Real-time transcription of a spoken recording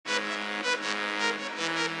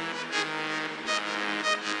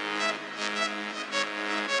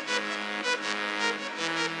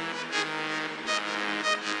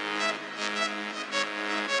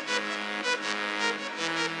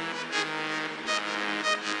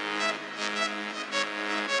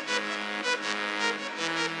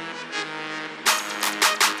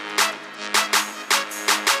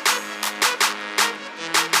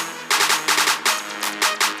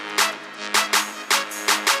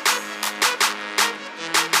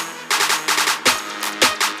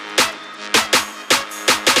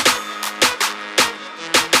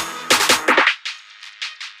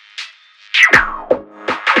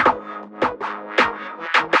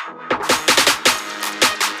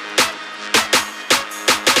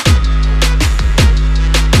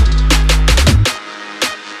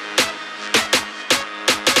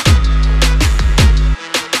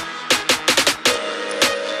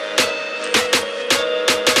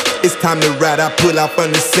It's time to ride, I pull out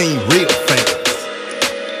on the scene real fast.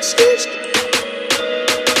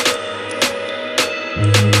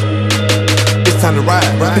 It's time to ride,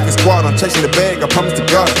 pick a squad, I'm chasing the bag, I promise to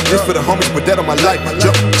God. This for the homies, put that on my life.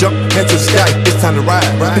 Jump, head to the sky. It's time to ride,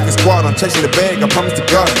 pick a squad, I'm chasing the bag, I promise to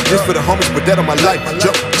God. This for the homies, put that on my life.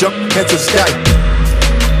 Jump, head to the sky.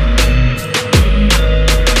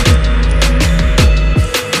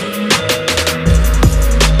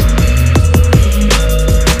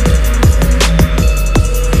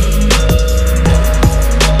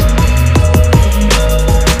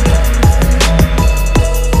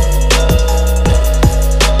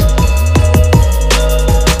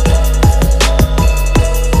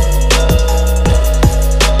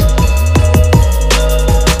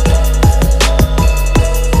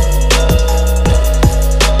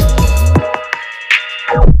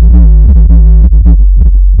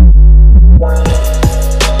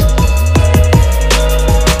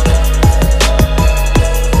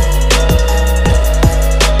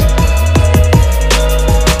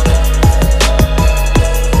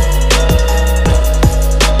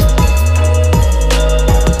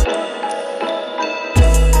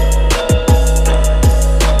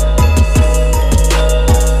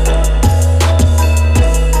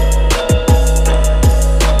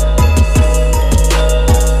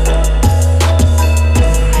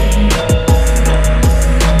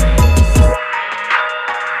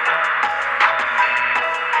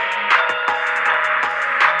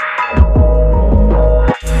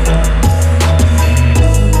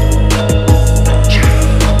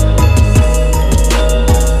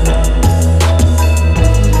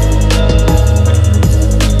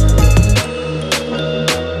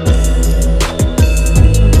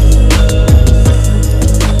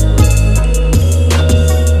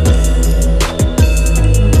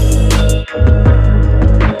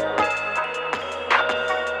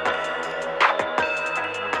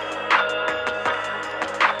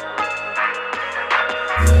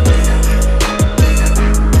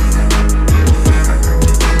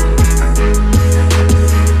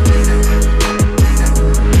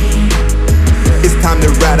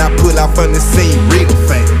 I pull out from the scene real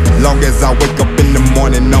fast. Long as I wake up in the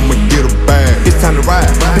morning, I'ma get a bag. It's time to ride,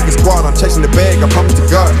 pick a squad, I'm chasing the bag, I promise to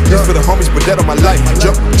God. This for the homies, put that on my life.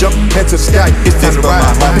 Jump, head to the sky. It's time to ride,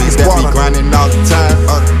 pick a squad, I'm grinding all the time.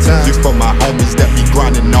 This for my homies that be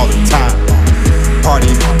grinding all the time. Party,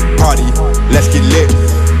 let's get lit.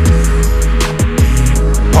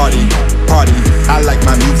 Party, I like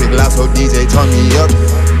my music loud, so DJ turn me up.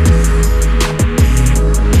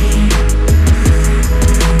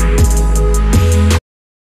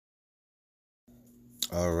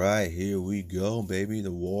 Alright, here we go, baby.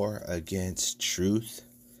 The War Against Truth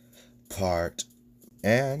part.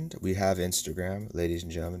 And we have Instagram, ladies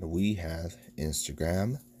and gentlemen. We have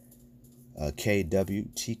Instagram.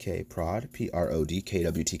 KWTK Prod, P-R-O-D,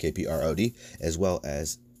 KWTK P-R-O-D, as well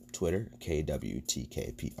as Twitter,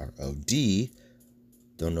 KWTK P-R-O-D.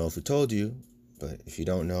 Don't know if we told you, but if you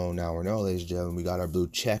don't know, now we know, ladies and gentlemen. We got our blue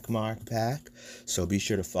check mark pack. So be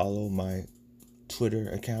sure to follow my Twitter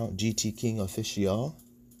account, GT King Official.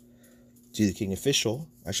 GT King Official.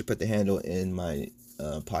 I should put the handle in my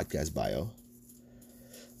podcast bio.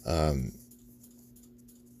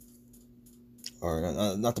 Or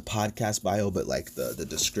not the podcast bio, but like the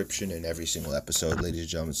description in every single episode, ladies and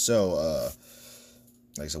gentlemen. So,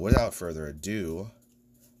 like I said, without further ado,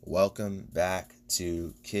 welcome back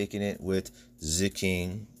to Kicking It with the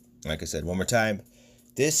King. Like I said, one more time.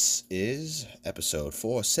 This is episode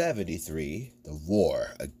 473, The War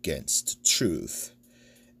Against Truth,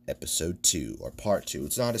 episode 2, or part 2.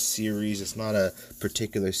 It's not a series. It's not a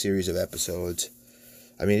particular series of episodes.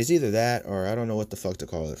 I mean, it's either that or I don't know what the fuck to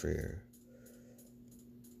call it for here.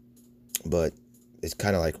 But it's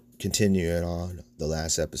kind of like continuing on the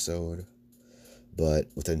last episode, but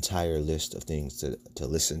with an entire list of things to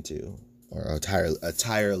listen to, or a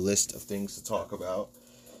entire list of things to talk about.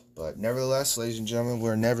 But nevertheless, ladies and gentlemen,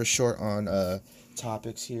 we're never short on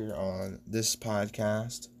topics here on this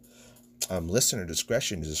podcast. Listener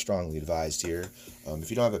discretion is strongly advised here.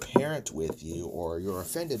 If you don't have a parent with you, or you're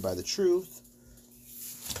offended by the truth,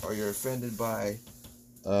 or you're offended by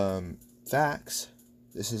facts,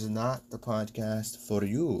 this is not the podcast for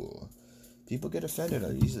you. People get offended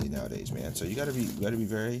easily nowadays, man. So you gotta be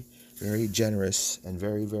very, very generous and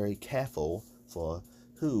very, very careful for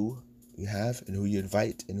who you have and who you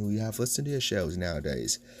invite and who you have listen to your shows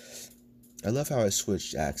nowadays. I love how I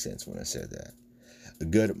switched accents when I said that.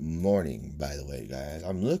 Good morning, by the way, guys.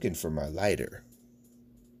 I'm looking for my lighter.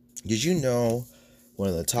 Did you know one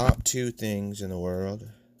of the top 2 things in the world?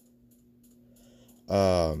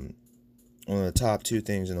 One one of the top 2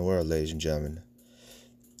 things in the world, ladies and gentlemen,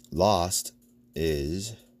 lost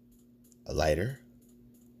is a lighter.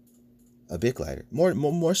 A big lighter.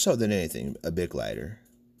 More so than anything, a big lighter.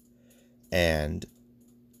 And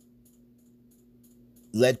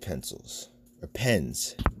lead pencils. Or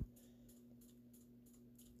pens.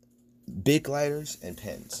 Big lighters and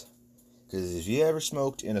pens. Because if you ever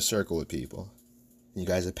smoked in a circle with people, you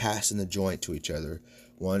guys are passing the joint to each other,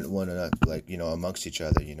 one like, you know, amongst each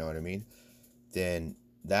other, you know what I mean? Then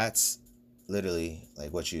that's literally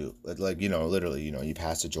like what you, like, you know, literally, you know, you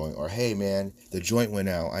pass the joint, or hey man, the joint went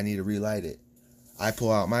out, I need to relight it. I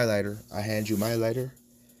pull out my lighter, I hand you my lighter,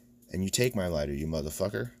 and you take my lighter, you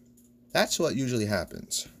motherfucker. That's what usually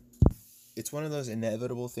happens. It's one of those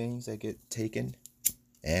inevitable things that get taken.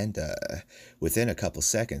 And within a couple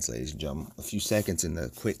seconds, ladies and gentlemen, a few seconds in the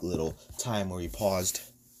quick little time where you paused,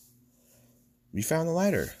 we found the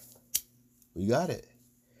lighter. We got it.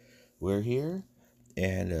 We're here,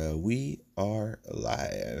 and we are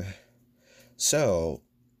alive. So,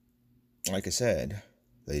 like I said,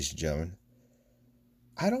 ladies and gentlemen,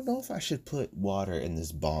 I don't know if I should put water in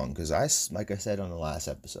this bong, because like I said on the last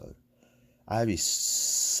episode, I be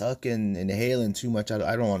inhaling too much. I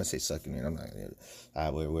don't want to say sucking in. I'm not.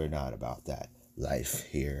 We're not about that life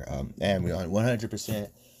here. And we on 100%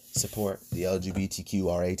 support the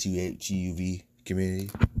LGBTQRA2GUV community.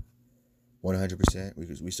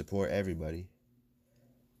 100%. We support everybody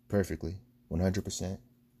perfectly. 100%.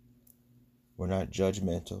 We're not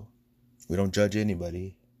judgmental. We don't judge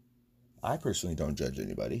anybody. I personally don't judge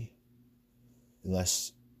anybody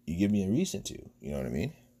unless you give me a reason to. You know what I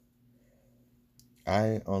mean?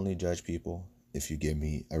 I only judge people if you give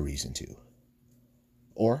me a reason to.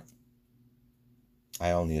 Or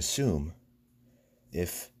I only assume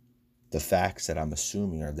if the facts that I'm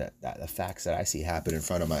assuming, or that the facts that I see happen in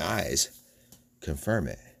front of my eyes, confirm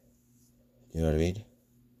it. You know what I mean?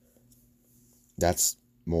 That's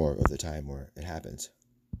more of the time where it happens.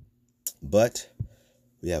 But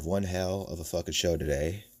we have one hell of a fucking show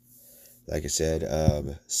today. Like I said,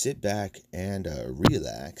 sit back and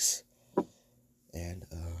relax. And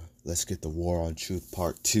let's get the War on Truth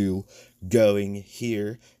Part 2 going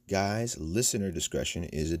here. Guys, listener discretion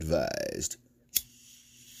is advised.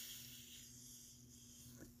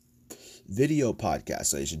 Video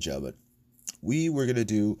podcast, ladies and gentlemen. We were going to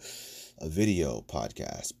do a video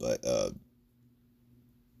podcast, but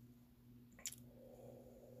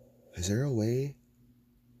is there a way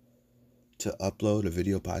to upload a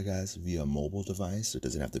video podcast via a mobile device, or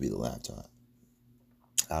does it have to be the laptop?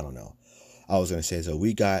 I don't know. I was going to say, so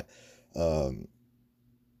we got,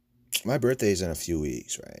 my birthday's in a few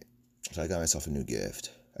weeks, right? So I got myself a new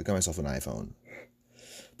gift. I got myself an iPhone.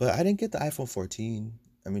 But I didn't get the iPhone 14.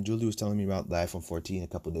 I mean, Julie was telling me about the iPhone 14 a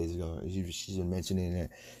couple of days ago. She's been mentioning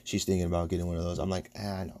it. She's thinking about getting one of those. I'm like,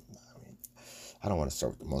 I don't want to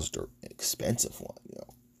start with the most expensive one, you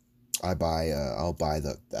know. I'll buy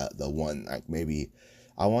the one, like, maybe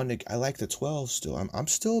I like the 12 still. I'm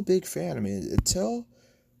still a big fan. I mean, until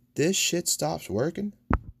this shit stops working,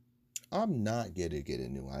 I'm not gonna get a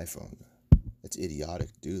new iPhone. It's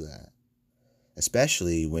idiotic to do that.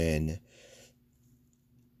 Especially when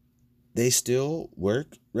they still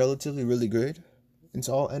work relatively really good and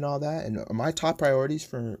all that. And my top priorities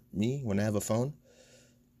for me when I have a phone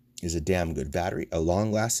is a damn good battery, a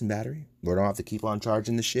long-lasting battery where I don't have to keep on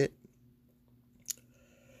charging the shit.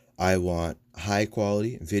 I want high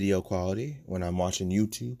quality video quality when I'm watching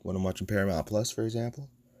YouTube, when I'm watching Paramount Plus, for example,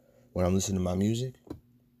 when I'm listening to my music.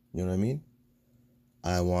 You know what I mean?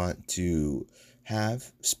 I want to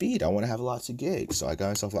have speed. I want to have lots of gigs. So I got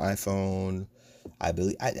myself an iPhone. I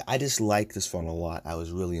just like this phone a lot. I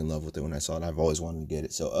was really in love with it when I saw it. I've always wanted to get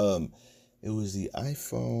it. So it was the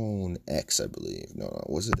iPhone X, I believe. No,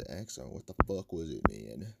 was it the X? Or what the fuck was it,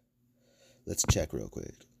 man? Let's check real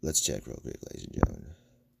quick, ladies and gentlemen.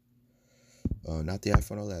 Not the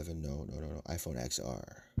iPhone 11. No. iPhone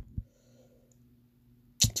XR.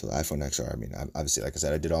 So the iPhone XR. I mean, obviously, like I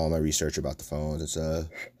said, I did all my research about the phones and stuff,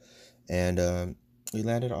 and we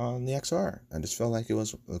landed on the XR. I just felt like it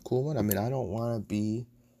was a cool one. I mean, I don't want to be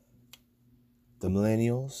the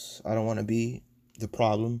millennials. I don't want to be the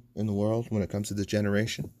problem in the world when it comes to this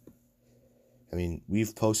generation. I mean,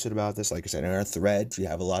 we've posted about this, like I said, in our threads. We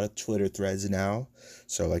have a lot of Twitter threads now.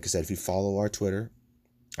 So, like I said, if you follow our Twitter,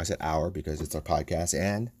 I said our because it's our podcast,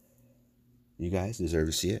 and you guys deserve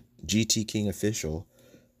to see it. GT King Official.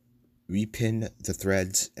 We pin the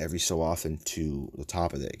threads every so often to the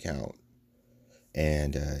top of the account.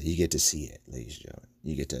 And you get to see it, ladies and gentlemen.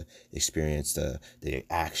 You get to experience the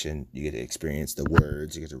action. You get to experience the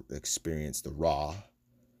words. You get to experience the raw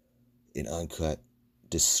and uncut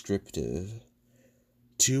descriptive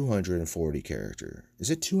 240 character.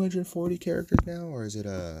 Is it 240 characters now, or is it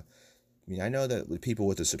I mean, I know that with people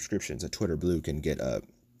with the subscriptions at Twitter Blue can get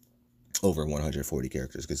over 140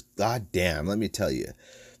 characters, because goddamn, let me tell you,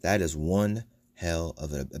 that is one hell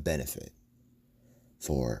of a benefit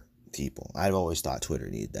for people. I've always thought Twitter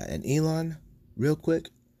needed that. And Elon, real quick,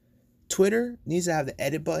 Twitter needs to have the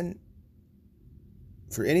edit button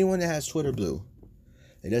for anyone that has Twitter Blue.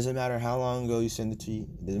 It doesn't matter how long ago you send the tweet.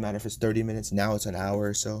 It doesn't matter if it's 30 minutes. Now it's an hour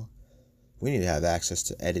or so. We need to have access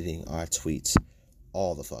to editing our tweets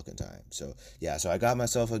all the fucking time. So, yeah. So I got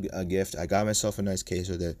myself a gift. I got myself a nice case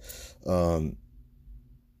with it.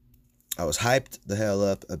 I was hyped the hell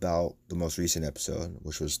up about the most recent episode,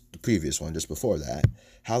 which was the previous one, just before that.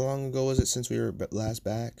 How long ago was it since we were last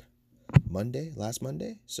back? Last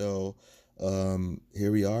Monday. So,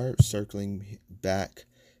 here we are, circling back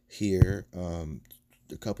here.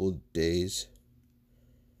 A couple days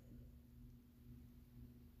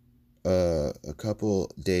prior,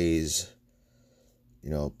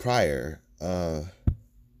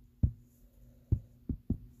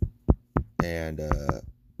 and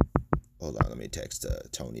hold on, let me text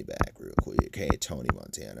Tony back real quick. Hey, Tony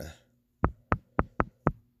Montana.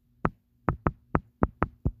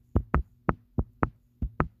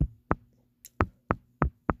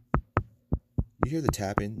 You hear the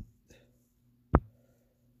tapping?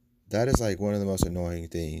 That is like one of the most annoying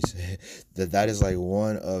things. that is like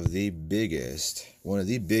one of the biggest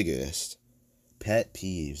pet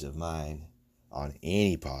peeves of mine on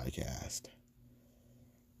any podcast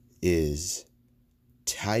is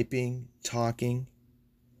talking,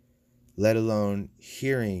 let alone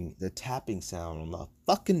hearing the tapping sound on the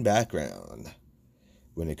fucking background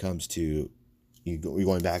when it comes to you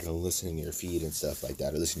going back and listening to your feed and stuff like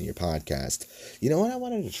that, or listening to your podcast. You know what I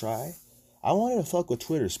wanted to try? I wanted to fuck with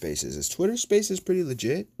Twitter Spaces. Is Twitter Spaces pretty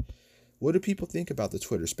legit? What do people think about the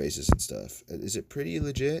Twitter Spaces and stuff? Is it pretty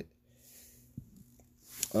legit?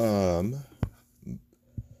 I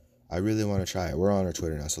really want to try it. We're on our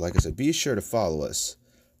Twitter now. So like I said, be sure to follow us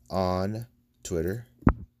on Twitter.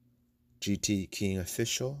 GT King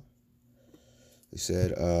Official. They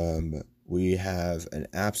said we have an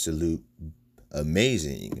absolute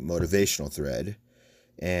amazing motivational thread.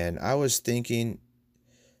 And I was thinking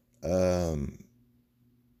of,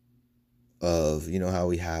 you know, how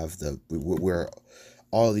we have we're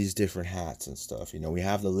all these different hats and stuff. You know, we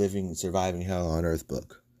have the Living Surviving Hell on Earth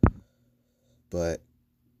book, but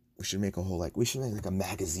we should make we should make like a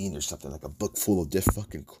magazine or something, like a book full of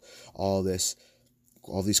all these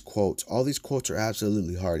quotes. All these quotes are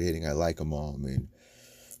absolutely hard hitting. I like them all.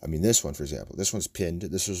 I mean, this one, for example, this one's pinned.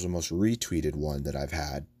 This was the most retweeted one that I've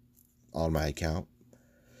had on my account.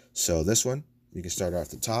 So this one, you can start off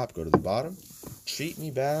the top, go to the bottom. Treat me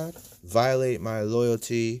bad, violate my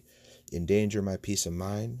loyalty, endanger my peace of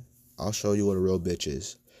mind. I'll show you what a real bitch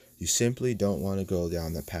is. You simply don't want to go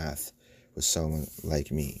down the path with someone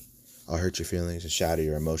like me. I'll hurt your feelings and shatter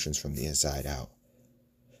your emotions from the inside out.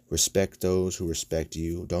 Respect those who respect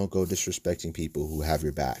you. Don't go disrespecting people who have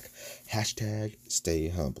your back. Hashtag stay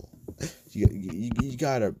humble. You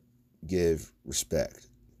gotta give respect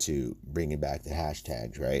to bringing back the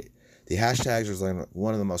hashtags, right? The hashtags was like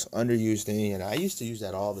one of the most underused things, and I used to use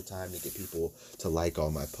that all the time to get people to like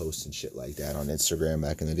all my posts and shit like that on Instagram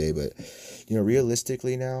back in the day. But, you know,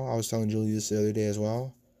 realistically now, I was telling Julie this the other day as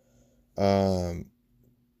well,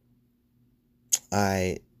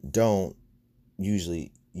 I don't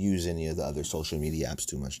usually use any of the other social media apps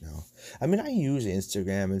too much now. I mean, I use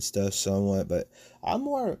Instagram and stuff somewhat, but I'm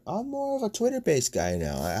more of a Twitter-based guy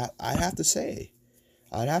now. I have to say.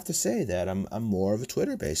 I'd have to say that I'm more of a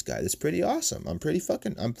Twitter-based guy. That's pretty awesome. I'm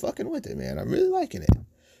fucking with it, man. I'm really liking it.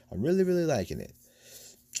 I'm really, really liking it.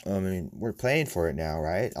 I mean, we're paying for it now,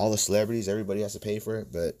 right? All the celebrities, everybody has to pay for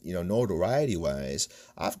it. But, you know, notoriety-wise,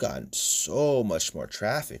 I've gotten so much more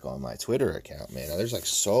traffic on my Twitter account, man. There's like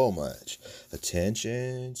so much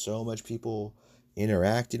attention, so much people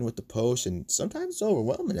interacting with the post, and sometimes it's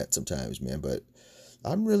overwhelming at sometimes, man. But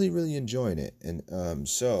I'm really, really enjoying it. And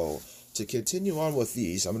so to continue on with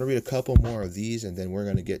these, I'm going to read a couple more of these, and then we're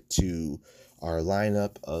going to get to our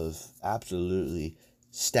lineup of absolutely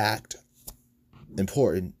stacked,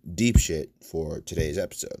 important, deep shit for today's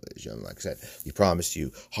episode, ladies and gentlemen. Like I said, we promised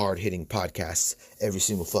you hard-hitting podcasts every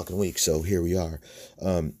single fucking week, so here we are.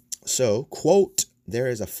 So, quote, "There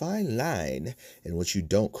is a fine line in which you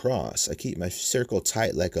don't cross. I keep my circle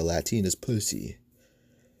tight like a Latina's pussy.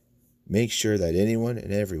 Make sure that anyone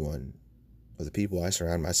and everyone of the people I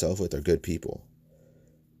surround myself with are good people.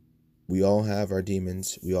 We all have our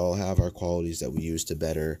demons. We all have our qualities that we use to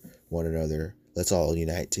better one another. Let's all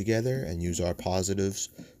unite together and use our positives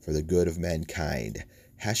for the good of mankind.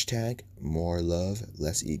 Hashtag more love,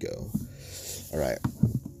 less ego. All right.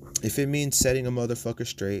 If it means setting a motherfucker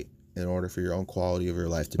straight in order for your own quality of your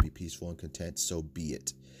life to be peaceful and content, so be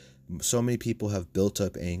it. So many people have built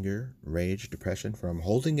up anger, rage, depression from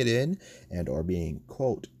holding it in and or being,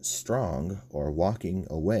 quote, strong or walking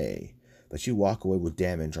away. But you walk away with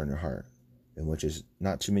damage on your heart, and which is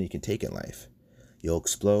not too many can take in life. You'll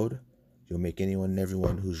explode. You'll make anyone and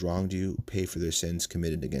everyone who's wronged you pay for their sins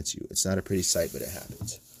committed against you. It's not a pretty sight, but it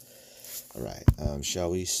happens. All right.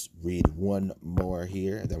 Shall we read one more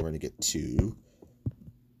here, and then we're going to get to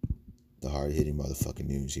the hard-hitting motherfucking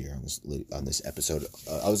news here on this episode.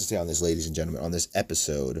 I was going to say on this, ladies and gentlemen, on this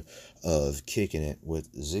episode of Kicking It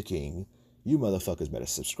with Zicking. You motherfuckers better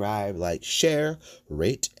subscribe, like, share,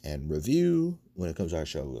 rate, and review when it comes to our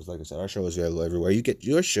shows. Like I said, our show is available everywhere. You get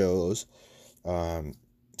your shows.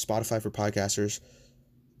 Spotify for podcasters,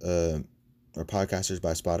 or Podcasters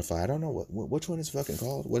by Spotify. I don't know which one is fucking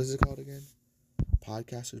called. What is it called again?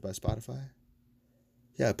 Podcasters by Spotify?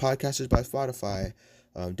 Yeah, Podcasters by Spotify.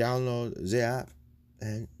 Download the app,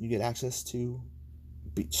 and you get access to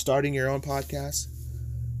starting your own podcast.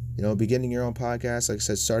 You know, beginning your own podcast. Like I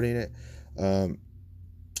said, starting it,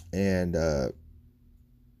 and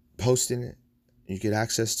posting it. You get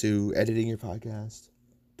access to editing your podcast,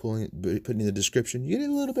 putting in the description. You get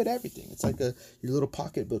a little bit of everything. It's like your little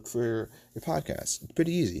pocketbook for your podcast. It's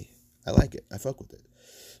pretty easy. I like it. I fuck with it.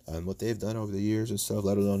 What they've done over the years and stuff,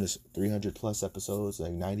 let alone this 300 plus episodes,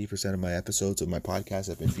 like 90% of my episodes of my podcast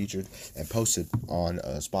have been featured and posted on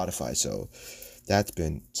Spotify. So that's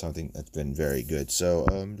been something that's been very good. So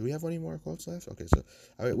do we have any more quotes left? Okay, so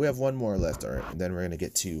we have one more left. All right, and then we're gonna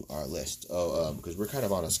get to our list. Because we're kind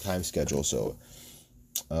of on a time schedule. So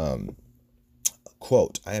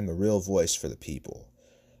quote, I am a real voice for the people.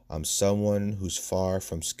 I'm someone who's far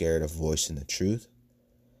from scared of voicing the truth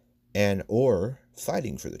and or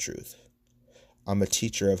fighting for the truth. I'm a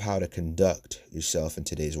teacher of how to conduct yourself in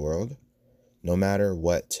today's world. No matter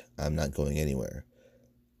what, I'm not going anywhere.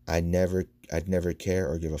 I'd never care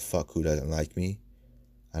or give a fuck who doesn't like me.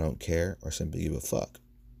 I don't care or simply give a fuck.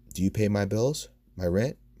 Do you pay my bills, my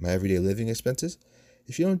rent, my everyday living expenses?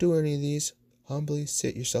 If you don't do any of these, humbly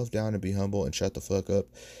sit yourself down and be humble and shut the fuck up,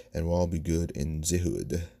 and we'll all be good in the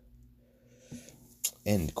hood.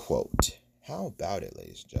 End quote. How about it,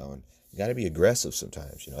 ladies and gentlemen? You got to be aggressive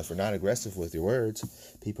sometimes. You know, if you're not aggressive with your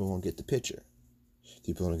words, people won't get the picture. If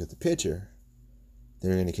people don't get the picture,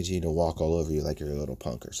 they're going to continue to walk all over you like you're a little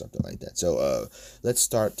punk or something like that. So let's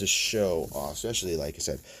start the show off, especially, like I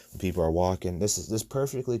said, when people are walking. This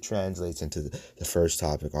perfectly translates into the first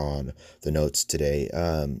topic on the notes today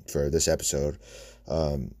for this episode.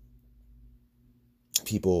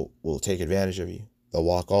 People will take advantage of you. They'll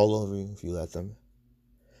walk all over you if you let them.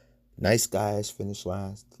 Nice guys finish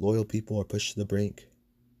last. Loyal people are pushed to the brink.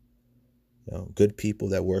 You know, good people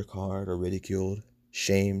that work hard are ridiculed,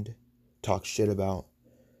 shamed, talk shit about.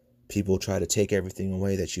 People try to take everything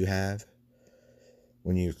away that you have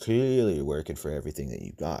when you're clearly working for everything that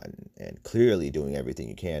you've gotten and clearly doing everything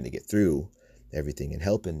you can to get through everything and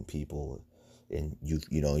helping people. And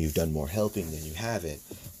you've done more helping than you haven't,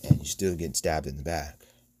 and you still get stabbed in the back.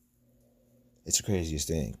 It's the craziest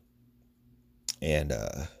thing. And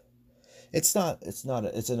it's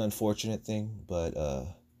an unfortunate thing, but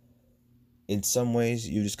in some ways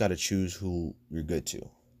you just got to choose who you're good to.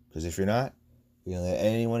 Because if you're not, you're going to let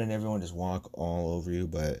anyone and everyone just walk all over you.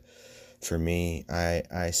 But for me,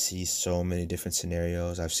 I see so many different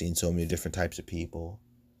scenarios. I've seen so many different types of people.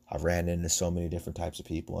 I've ran into so many different types of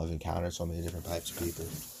people. I've encountered so many different types of people.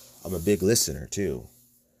 I'm a big listener, too.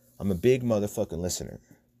 I'm a big motherfucking listener.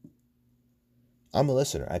 I'm a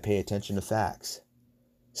listener. I pay attention to facts.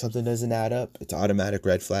 Something doesn't add up, it's an automatic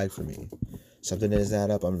red flag for me. Something doesn't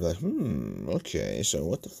add up, I'm like, okay, so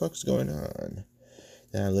what the fuck's going on?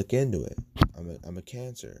 Then I look into it. I'm a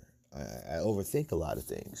Cancer. I overthink a lot of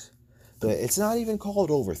things. But it's not even called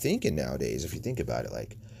overthinking nowadays, if you think about it.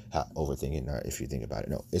 Like, overthinking, not if you think about it.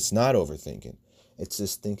 No, it's not overthinking. It's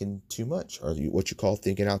just thinking too much, or what you call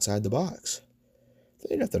thinking outside the box.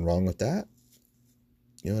 There ain't nothing wrong with that.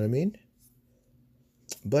 You know what I mean?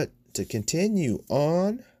 But to continue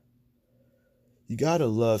on, you gotta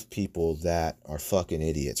love people that are fucking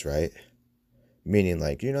idiots, right? Meaning,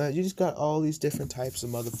 like, you just got all these different types of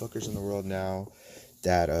motherfuckers in the world now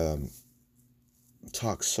that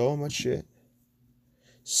talk so much shit,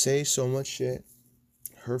 say so much shit,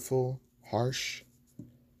 hurtful, harsh,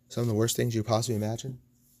 some of the worst things you possibly imagine,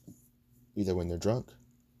 either when they're drunk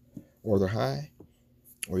or they're high,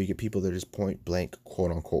 or you get people that are just point blank,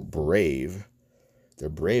 quote unquote, brave they're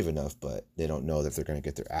brave enough, but they don't know that they're going to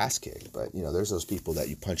get their ass kicked. But, you know, there's those people that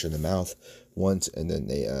you punch in the mouth once and then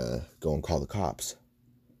they go and call the cops.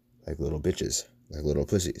 Like little bitches, like little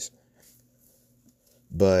pussies.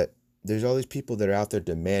 But there's all these people that are out there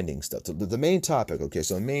demanding stuff. So the main topic, okay,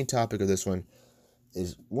 so the main topic of this one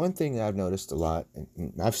is one thing that I've noticed a lot,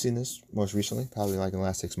 and I've seen this most recently, probably like in the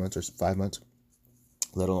last 6 months or 5 months,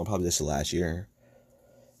 let alone probably this last year.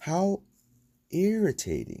 How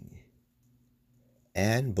irritating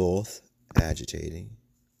and both agitating.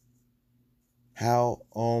 How,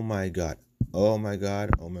 oh my God. You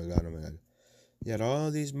had all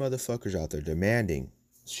these motherfuckers out there demanding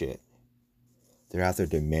shit. They're out there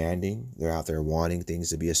demanding. They're out there wanting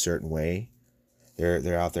things to be a certain way.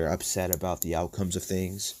 They're out there upset about the outcomes of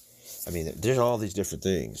things. I mean, there's all these different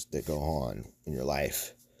things that go on in your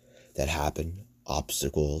life that happen.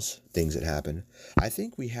 Obstacles, things that happen. I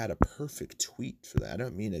think we had a perfect tweet for that. I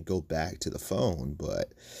don't mean to go back to the phone,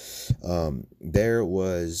 but there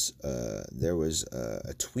was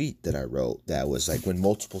a tweet that I wrote that was like when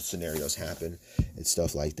multiple scenarios happen and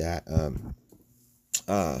stuff like that.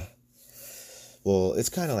 Well, it's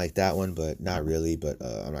kind of like that one, but not really. But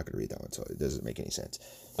I'm not gonna read that one, so it doesn't make any sense.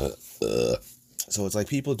 So it's like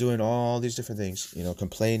people doing all these different things, you know,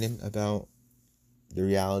 complaining about the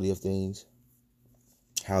reality of things.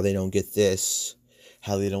 How they don't get this,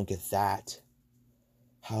 how they don't get that,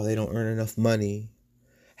 how they don't earn enough money,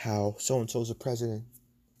 how so-and-so's a president.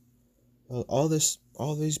 All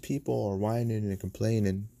these people are whining and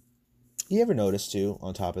complaining. You ever notice too,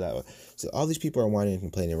 on top of that, so all these people are whining and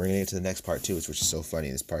complaining. We're going to get to the next part too, which is so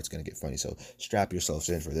funny. This part's going to get funny, so strap yourselves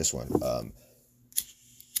in for this one.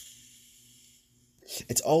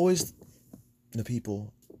 It's always the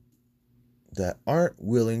people that aren't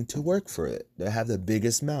willing to work for it, that have the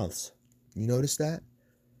biggest mouths. You notice that?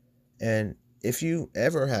 And if you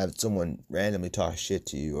ever have someone randomly talk shit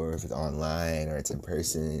to you, or if it's online or it's in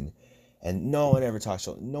person, and no one ever talks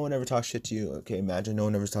shit to you, okay, imagine no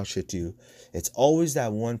one ever talks shit to you. It's always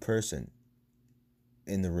that one person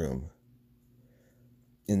in the room,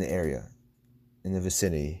 in the area, in the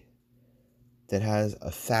vicinity, that has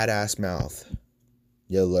a fat ass mouth,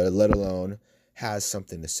 let alone has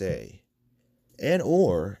something to say. And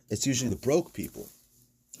or it's usually the broke people.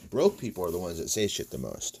 Broke people are the ones that say shit the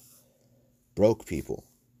most. Broke people.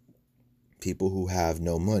 People who have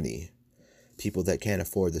no money. People that can't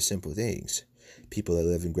afford the simple things. People that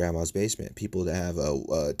live in grandma's basement. People that have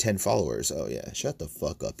 10 followers. Oh yeah, shut the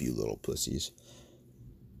fuck up, you little pussies.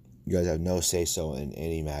 You guys have no say-so in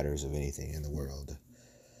any matters of anything in the world.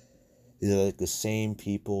 These are like the same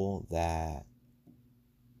people that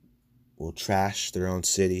will trash their own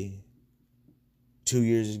city. 2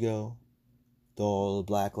 years ago, all the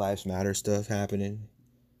Black Lives Matter stuff happening,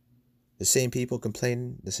 the same people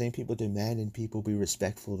complaining, the same people demanding people be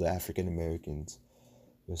respectful to African Americans,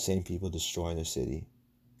 the same people destroying their city,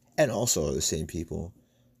 and also the same people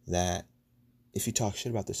that if you talk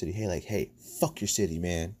shit about the city, hey, fuck your city,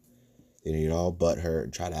 man. You know, you're all butthurt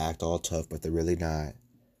and try to act all tough, but they're really not.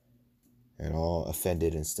 And all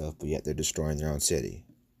offended and stuff, but yet they're destroying their own city.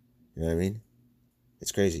 You know what I mean?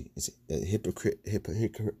 It's crazy. It's blah,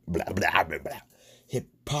 blah, blah, blah.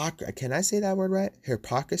 Can I say that word right?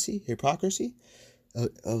 Hypocrisy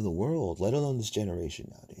of the world, let alone this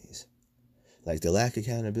generation nowadays. Like, the lack of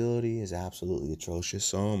accountability is absolutely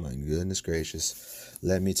atrocious. Oh my goodness gracious.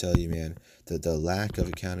 Let me tell you, man, the lack of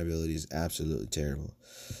accountability is absolutely terrible.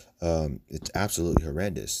 It's absolutely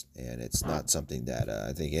horrendous, and it's not something that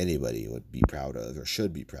I think anybody would be proud of or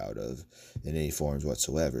should be proud of in any forms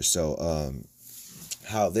whatsoever. So,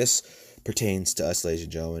 how this pertains to us, ladies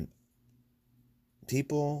and gentlemen,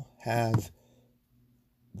 people have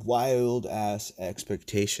wild ass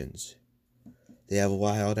expectations. They have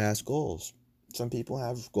wild ass goals. Some people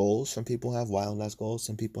have goals, some people have wild ass goals,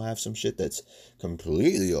 some people have some shit that's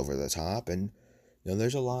completely over the top, and you know,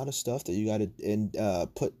 there's a lot of stuff that you got to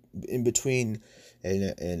put in between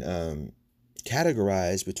and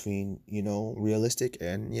categorize between, you know, realistic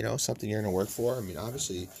and, you know, something you're going to work for. I mean,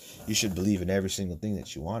 obviously, you should believe in every single thing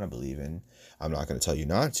that you want to believe in. I'm not going to tell you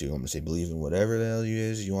not to. I'm going to say believe in whatever the hell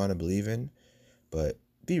you want to believe in. But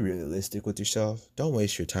be realistic with yourself. Don't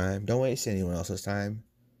waste your time. Don't waste anyone else's time.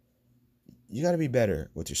 You got to be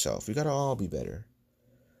better with yourself. We got to all be better.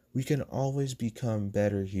 We can always become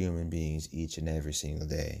better human beings each and every single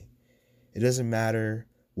day. It doesn't matter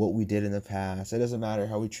what we did in the past. It doesn't matter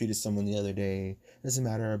how we treated someone the other day. It doesn't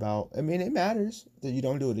matter it matters that you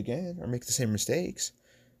don't do it again or make the same mistakes.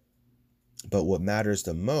 But what matters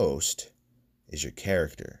the most is your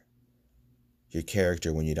character. Your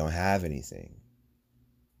character when you don't have anything.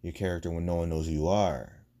 Your character when no one knows who you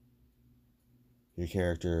are. your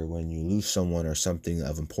character when you lose someone or something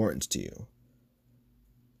of importance to you.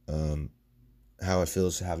 How it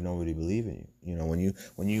feels to have nobody believe in you. You know, when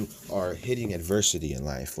you are hitting adversity in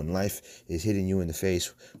life, when life is hitting you in the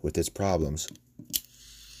face with its problems,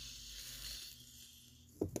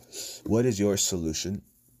 what is your solution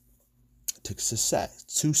to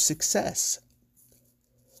success?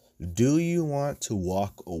 Do you want to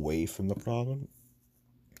walk away from the problem?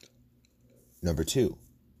 Number 2,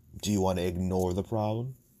 do you want to ignore the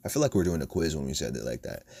problem? I feel like we're doing a quiz when we said it like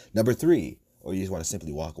that. Number 3, or you just want to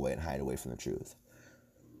simply walk away and hide away from the truth.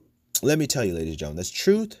 Let me tell you, ladies and gentlemen, this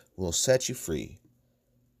truth will set you free.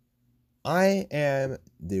 I am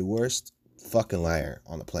the worst fucking liar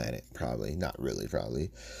on the planet, probably. Not really,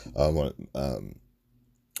 probably. But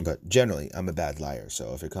generally, I'm a bad liar.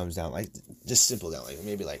 So if it comes down, like, just simple down, like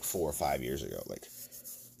maybe like 4 or 5 years ago, like,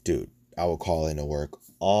 dude, I would call into work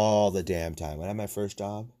all the damn time. When I had my first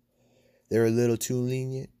job, they were a little too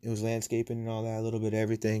lenient. It was landscaping and all that, a little bit of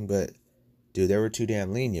everything, but dude, they were too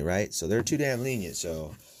damn lenient, right? So they're too damn lenient.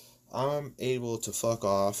 So I'm able to fuck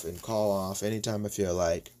off and call off anytime I feel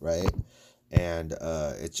like, right? And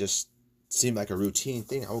it just seemed like a routine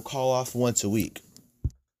thing. I would call off once a week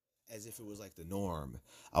as if it was like the norm.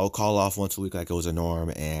 I would call off once a week like it was a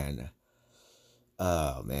norm. And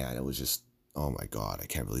oh man, it was just, oh my God, I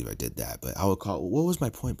can't believe I did that. But I would call, what was my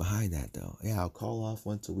point behind that though? Yeah, I'll call off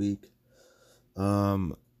once a week.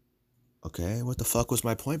 Okay, what the fuck was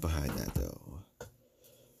my point behind that though?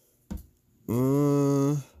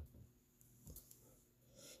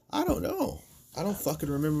 I don't know. I don't fucking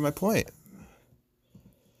remember my point.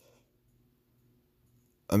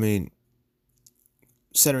 I mean,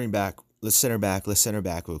 let's center back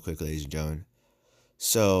real quick, ladies and gentlemen.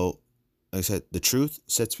 So, like I said, the truth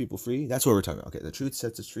sets people free. That's what we're talking about. Okay, the truth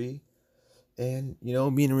sets us free. And, you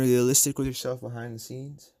know, being realistic with yourself behind the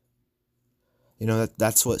scenes. You know,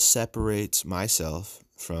 that's what separates myself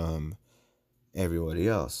from everybody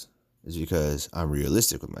else, is because I'm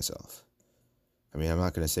realistic with myself. I mean, I'm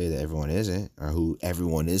not going to say that everyone isn't, or who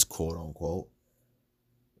everyone is, quote unquote.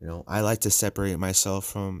 You know, I like to separate myself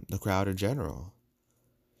from the crowd in general.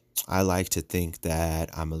 I like to think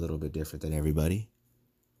that I'm a little bit different than everybody.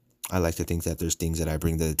 I like to think that there's things that I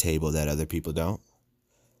bring to the table that other people don't.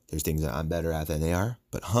 There's things that I'm better at than they are.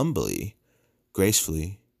 But humbly,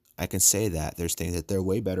 gracefully, I can say that there's things that they're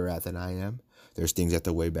way better at than I am. There's things that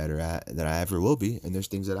they're way better at than I ever will be. And there's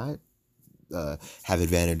things that I have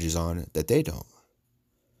advantages on that they don't.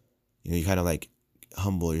 You know, you kind of like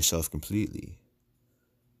humble yourself completely.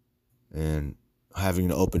 And having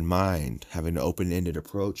an open mind, having an open-ended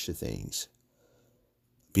approach to things.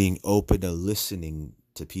 Being open to listening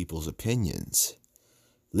to people's opinions.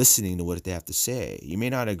 Listening to what they have to say. You may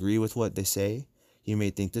not agree with what they say. You may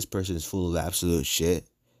think this person is full of absolute shit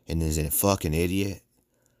and is a fucking idiot.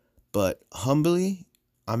 But humbly,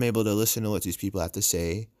 I'm able to listen to what these people have to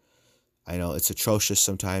say. I know it's atrocious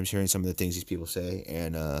sometimes hearing some of the things these people say,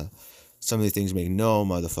 and some of the things make no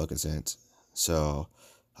motherfucking sense. So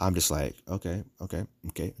I'm just like, okay.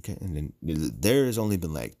 And then there's only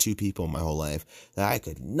been like 2 people in my whole life that I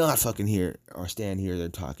could not fucking hear or stand here they're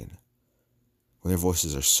talking. When their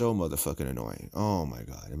voices are so motherfucking annoying. Oh my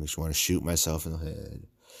God, it makes me want to shoot myself in the head.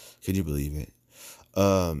 Could you believe it?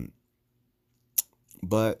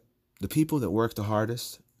 But the people that work the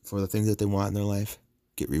hardest for the things that they want in their life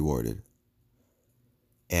get rewarded.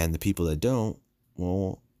 And the people that don't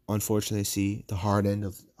will unfortunately see the hard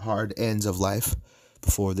ends of life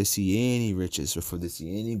before they see any riches, before they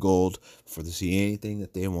see any gold, before they see anything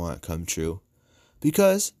that they want come true.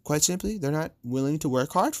 Because, quite simply, they're not willing to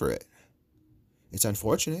work hard for it. It's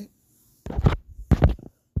unfortunate. I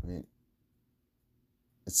mean,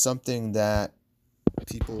 it's something that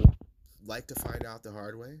people like to find out the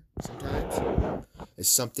hard way sometimes. It's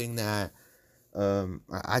something that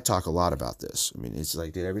I talk a lot about this. I mean, it's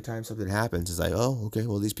like, dude, every time something happens, it's like, oh, okay,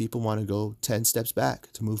 well, these people want to go 10 steps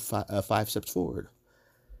back to move 5 steps forward.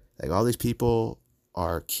 Like, all these people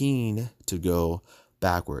are keen to go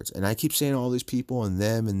backwards. And I keep saying all these people and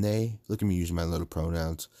them and they. Look at me using my little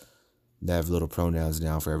pronouns. They have little pronouns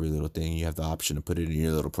now for every little thing. You have the option to put it in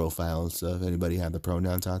your little profile and stuff. Anybody have the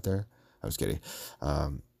pronouns out there? I was kidding.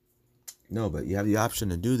 No, but you have the option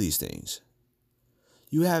to do these things.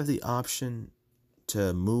 You have the option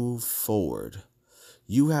to move forward.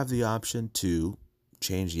 You have the option to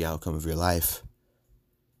change the outcome of your life.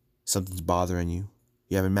 Something's bothering you.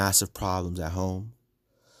 You're having massive problems at home.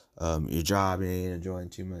 Your job ain't enjoying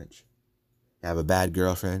too much. You have a bad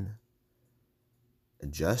girlfriend.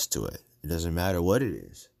 Adjust to it. It doesn't matter what it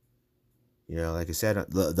is. You know, like I said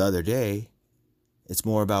the other day, it's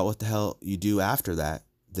more about what the hell you do after that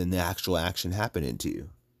than the actual action happening to you.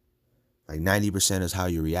 Like 90% is how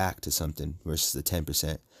you react to something versus the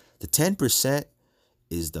 10%. The 10%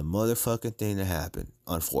 is the motherfucking thing that happened,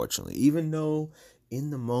 unfortunately. Even though in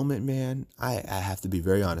the moment, man, I have to be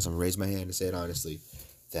very honest. I'm going to raise my hand and say it honestly,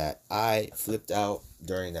 that I flipped out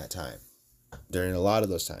during that time. During a lot of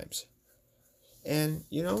those times. And,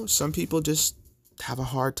 you know, some people just have a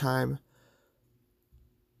hard time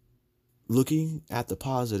looking at the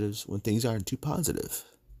positives when things aren't too positive.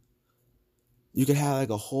 You could have like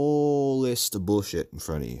a whole list of bullshit in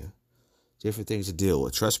front of you. Different things to deal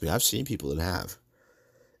with. Trust me, I've seen people that have.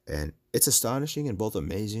 And it's astonishing and both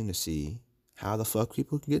amazing to see how the fuck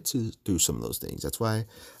people can get through some of those things. That's why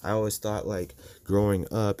I always thought, like, growing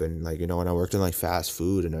up and, like, you know, when I worked in, like, fast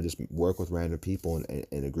food and I just work with random people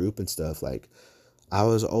in a group and stuff, like, I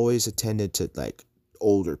was always attended to, like,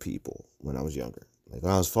 older people when I was younger. Like,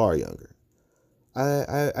 when I was far younger.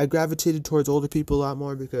 I gravitated towards older people a lot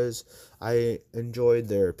more because I enjoyed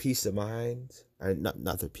their peace of mind.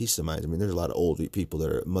 Not their peace of mind. I mean, there's a lot of older people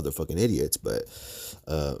that are motherfucking idiots, but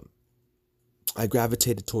I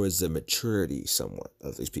gravitated towards the maturity somewhat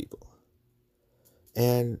of these people.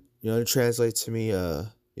 And, you know, it translates to me, you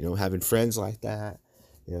know, having friends like that.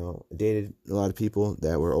 You know, I dated a lot of people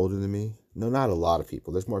that were older than me. No, not a lot of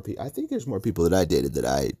people. There's more people. I think there's more people that I dated that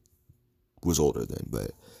I was older than,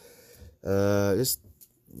 but just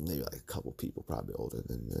maybe like a couple people probably older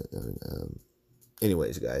than.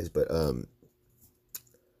 Anyways, guys, but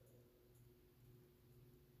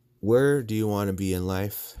where do you want to be in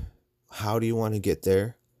life? How do you want to get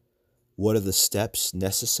there? What are the steps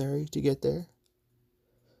necessary to get there?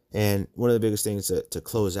 And one of the biggest things to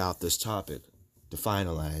close out this topic, to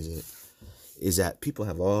finalize it, is that people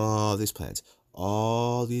have all these plans,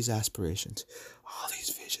 all these aspirations, all these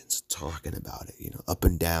visions, talking about it, you know, up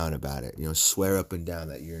and down about it, you know, swear up and down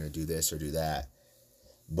that you're going to do this or do that.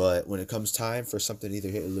 But when it comes time for something to either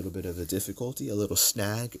hit a little bit of a difficulty, a little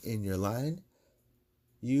snag in your line,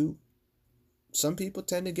 some people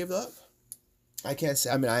tend to give up. I can't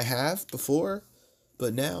say, I mean, I have before,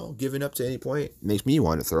 but now giving up to any point makes me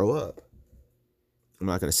want to throw up. I'm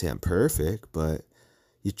not going to say I'm perfect, but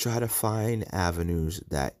you try to find avenues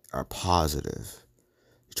that are positive.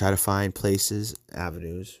 You try to find places,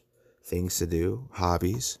 avenues, things to do,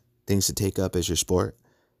 hobbies, things to take up as your sport,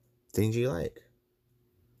 things you like.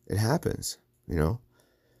 It happens, you know.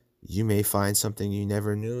 You may find something you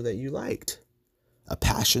never knew that you liked, a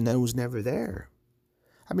passion that was never there.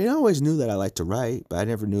 I mean, I always knew that I liked to write, but I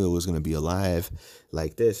never knew it was going to be alive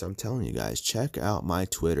like this. I'm telling you guys, check out my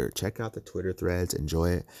Twitter. Check out the Twitter threads.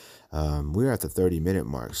 Enjoy it. We're at the 30-minute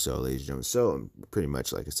mark, so ladies and gentlemen. So pretty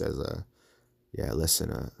much like it says, less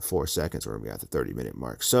than 4 seconds, we're going to be at the 30-minute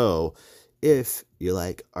mark. So if you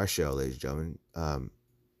like our show, ladies and gentlemen,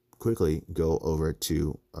 quickly go over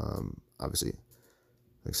to, obviously,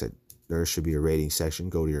 like I said, there should be a rating section.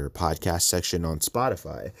 Go to your podcast section on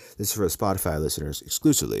Spotify. This is for Spotify listeners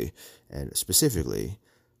exclusively, and specifically,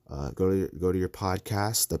 go to your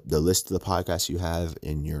podcast, the list of the podcasts you have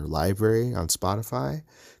in your library on Spotify.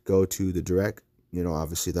 Go to the direct, you know,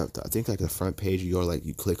 obviously I think like the front page. You go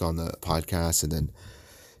you click on the podcast, and then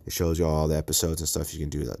it shows you all the episodes and stuff. You can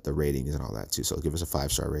do the ratings and all that too. So give us a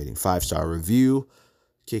 5-star rating, 5-star review.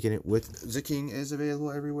 Kicking It with the King is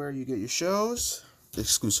available everywhere you get your shows.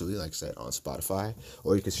 Exclusively, like I said, on Spotify,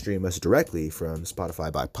 or you can stream us directly from Spotify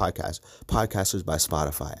by Podcasters by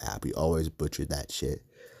Spotify app. We always butchered that shit.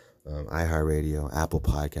 iHeartRadio, Apple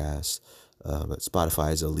Podcasts, but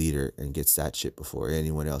Spotify is a leader and gets that shit before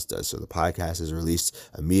anyone else does. So the podcast is released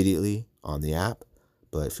immediately on the app,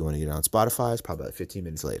 but if you want to get it on Spotify, it's probably about 15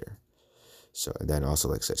 minutes later. So, and then also,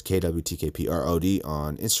 like I said, KWTKPROD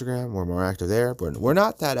on Instagram. We're more active there, but we're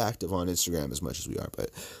not that active on Instagram as much as we are, but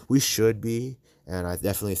we should be. And I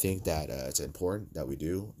definitely think that it's important that we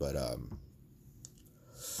do. But,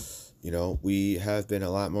 you know, we have been a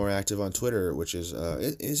lot more active on Twitter, which is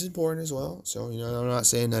it is important as well. So, you know, I'm not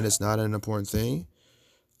saying that it's not an important thing.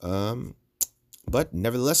 But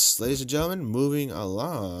nevertheless, ladies and gentlemen, moving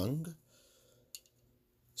along.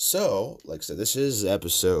 So, like I said, this is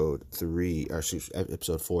episode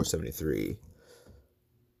 473.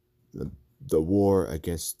 The War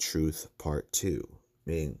Against Truth, Part 2.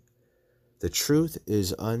 Meaning, the truth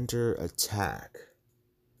is under attack.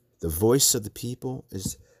 The voice of the people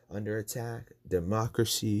is under attack.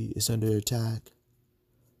 Democracy is under attack.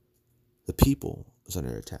 The people is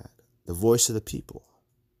under attack. The voice of the people.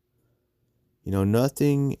 You know,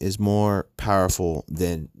 nothing is more powerful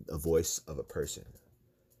than the voice of a person.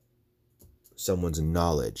 Someone's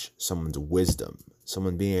knowledge, someone's wisdom,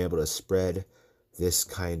 someone being able to spread this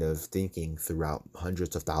kind of thinking throughout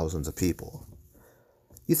hundreds of thousands of people.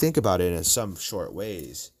 you think about it in some short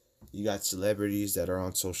ways. You got celebrities that are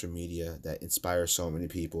on social media that inspire so many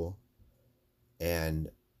people, and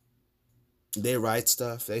they write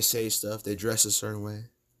stuff, they say stuff, they dress a certain way.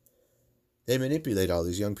 They manipulate all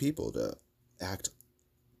these young people to act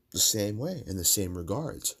the same way, in the same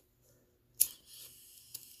regards.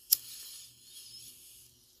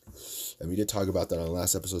 And we did talk about that on the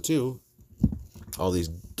last episode too. All these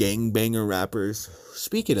gangbanger rappers.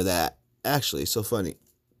 Speaking of that, actually, so funny.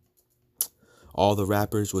 All the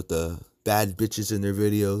rappers with the bad bitches in their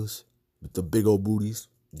videos, with the big old booties,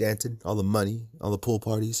 dancing, all the money, all the pool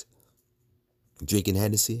parties, drinking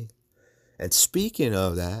Hennessy. And speaking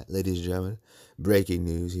of that, ladies and gentlemen, breaking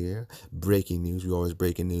news here. Breaking news. We're always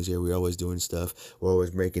breaking news here. We're always doing stuff. We're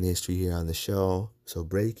always making history here on the show. So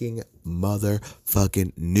breaking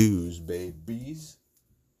motherfucking news, babies.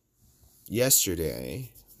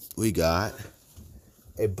 Yesterday, we got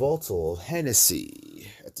a bottle of Hennessy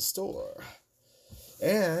at the store.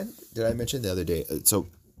 And did I mention the other day? So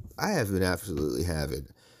I have been absolutely having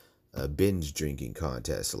a binge drinking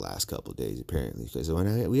contest the last couple of days, apparently, because when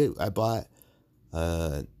I bought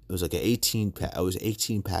it was like an 18 pack. It was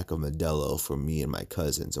 18 pack of Modelo for me and my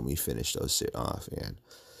cousins, and we finished those shit off. And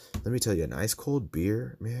let me tell you, an ice cold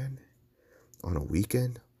beer, man, on a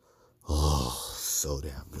weekend, oh, so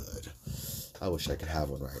damn good. I wish I could have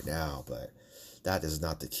one right now, but that is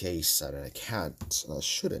not the case, and I can't, and I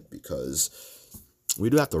shouldn't, because we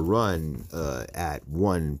do have to run at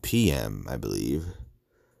 1 p.m., I believe.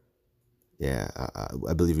 Yeah,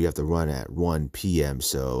 I believe we have to run at 1 p.m.,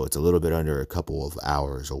 so it's a little bit under a couple of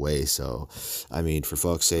hours away. So, I mean, for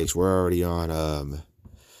fuck's sakes, we're already on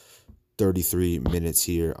 33 minutes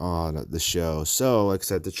here on the show. So, like I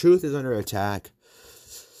said, the truth is under attack.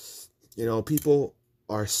 You know, people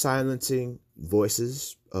are silencing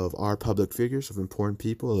voices of our public figures, of important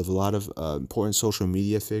people, of a lot of important social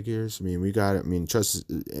media figures. I mean,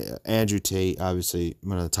 trust Andrew Tate, obviously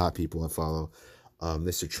one of the top people I follow.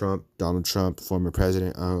 Mr. Trump, Donald Trump, former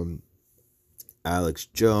president, Alex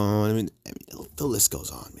Jones. I mean, the list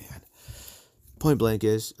goes on, man. Point blank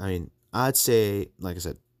is, I'd say, like I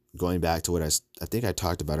said, going back to what I think I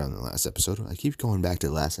talked about on the last episode. I keep going back to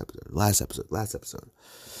the last episode.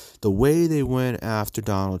 The way they went after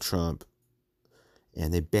Donald Trump,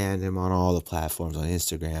 and they banned him on all the platforms, on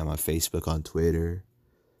Instagram, on Facebook, on Twitter.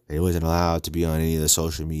 And he wasn't allowed to be on any of the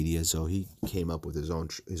social media, so he came up with his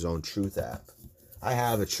own Truth app. I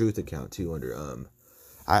have a Truth account too under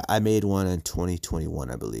I made one in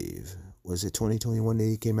 2021, I believe. Was it 2021 that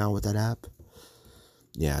he came out with that app?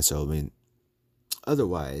 Yeah, so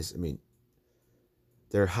otherwise,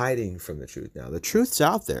 they're hiding from the truth now. The truth's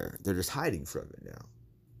out there. They're just hiding from it now.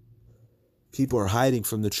 People are hiding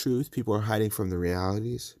from the truth. People are hiding from the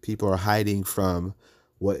realities. People are hiding from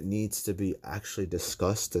what needs to be actually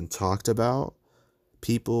discussed and talked about.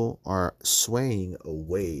 People are swaying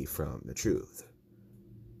away from the truth.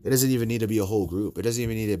 It doesn't even need to be a whole group. It doesn't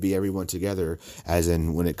even need to be everyone together, as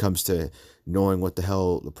in when it comes to knowing what the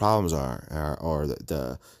hell the problems are, or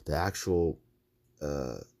the actual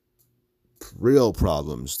real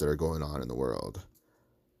problems that are going on in the world.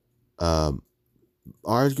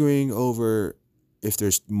 Arguing over if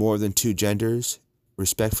there's more than two genders,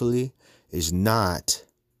 respectfully, is not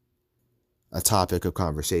a topic of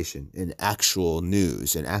conversation in actual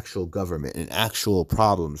news, in actual government, in actual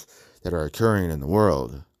problems that are occurring in the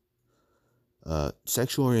world.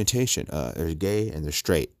 Sexual orientation, there's gay and there's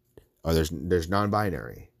straight, or there's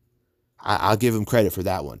non-binary. I'll give them credit for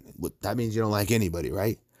that one. That means you don't like anybody,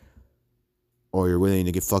 right? Or you're willing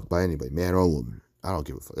to get fucked by anybody, man or woman. I don't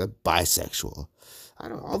give a fuck. That's bisexual.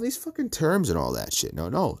 All these fucking terms and all that shit.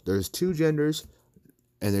 No. There's two genders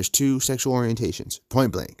and there's two sexual orientations.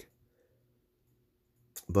 Point blank.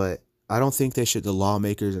 But I don't think the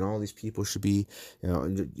lawmakers and all these people should be,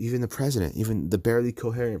 even the president, even the barely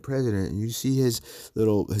coherent president. And you see his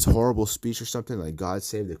horrible speech or something like God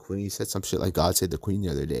Save the Queen. He said some shit like God Save the Queen the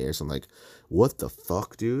other day or something like, what the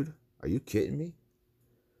fuck, dude? Are you kidding me?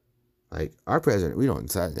 Like, our president,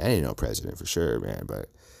 that ain't no president for sure, man. But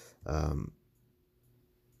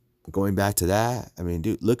going back to that,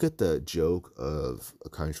 dude, look at the joke of a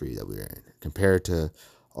country that we're in compared to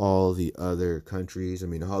all the other countries.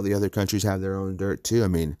 All the other countries have their own dirt too.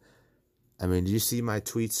 Did you see my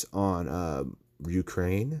tweets on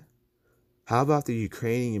Ukraine? How about the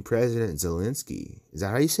Ukrainian President Zelensky? Is that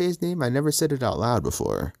how you say his name? I never said it out loud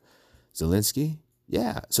before. Zelensky?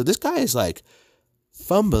 Yeah. So this guy is like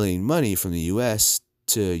fumbling money from the U.S.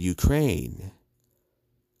 to Ukraine.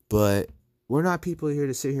 But we're not people here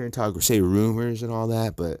to sit here and talk or say rumors and all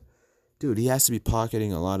that. But, dude, he has to be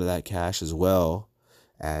pocketing a lot of that cash as well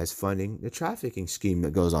as funding the trafficking scheme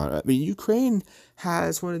that goes on. I mean, Ukraine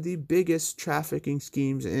has one of the biggest trafficking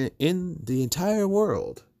schemes in the entire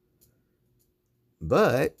world.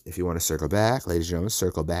 But if you want to circle back, ladies and gentlemen,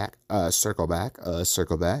 circle back.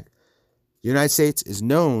 The United States is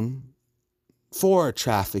known for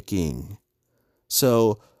trafficking.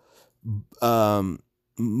 So,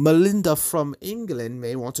 Melinda from England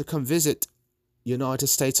may want to come visit United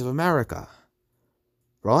States of America.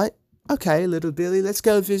 Right? Okay, little Billy, let's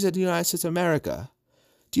go visit the United States of America.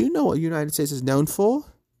 Do you know what the United States is known for?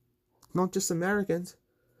 Not just Americans,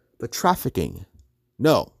 but trafficking.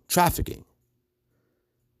 No, trafficking.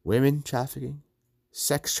 Women trafficking,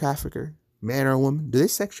 sex trafficker, man or woman. Do they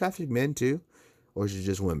sex traffic men too? Or is it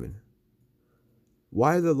just women?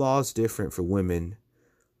 Why are the laws different for women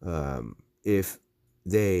if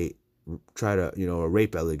they try to,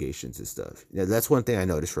 rape allegations and stuff? Yeah, that's one thing I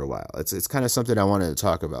noticed for a while. It's kind of something I wanted to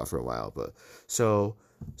talk about for a while. But so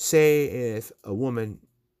say if a woman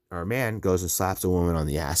or a man goes and slaps a woman on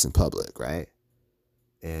the ass in public, right?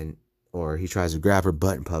 Or he tries to grab her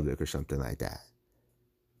butt in public or something like that.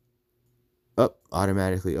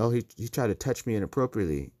 Automatically, he tried to touch me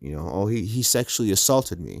inappropriately, he sexually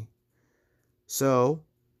assaulted me. So,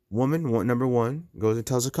 number one, goes and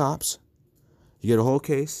tells the cops. You get a whole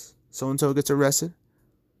case. So-and-so gets arrested.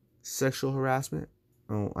 Sexual harassment.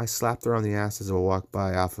 Oh, I slapped her on the ass as I walked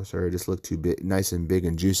by, officer. It just looked too nice and big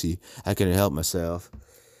and juicy. I couldn't help myself.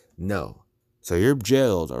 No. So you're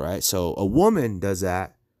jailed, all right? So a woman does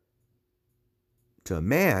that to a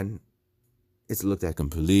man, it's looked at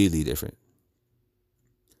completely different.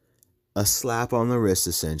 A slap on the wrist,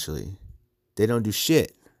 essentially. They don't do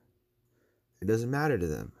shit. It doesn't matter to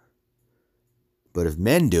them. But if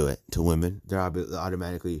men do it to women, they're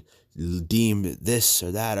automatically deemed this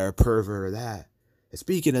or that or a pervert or that. And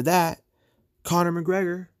speaking of that, Conor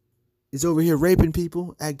McGregor is over here raping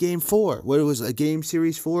people at Game 4. What it was, a Game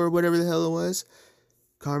Series 4 or whatever the hell it was.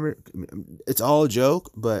 It's all a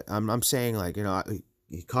joke, but I'm saying,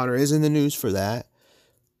 Conor is in the news for that.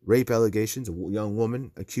 Rape allegations. A young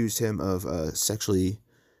woman accused him of sexually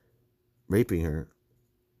raping her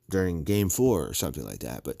during Game 4 or something like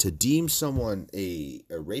that. But to deem someone a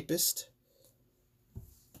rapist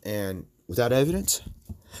and without evidence,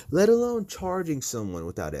 let alone charging someone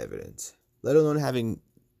without evidence, let alone having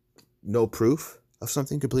no proof of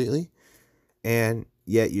something completely, and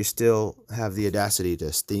yet you still have the audacity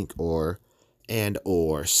to think or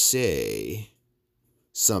say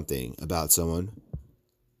something about someone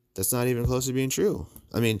that's not even close to being true.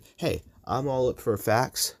 I mean, hey, I'm all up for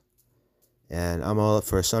facts, and I'm all up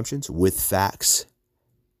for assumptions with facts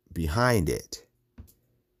behind it.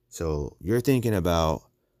 So you're thinking about,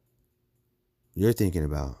 ladies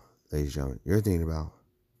and gentlemen, you're thinking about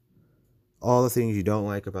all the things you don't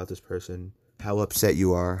like about this person, how upset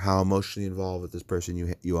you are, how emotionally involved with this person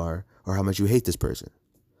you are, or how much you hate this person.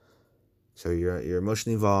 So you're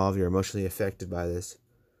emotionally involved, you're emotionally affected by this.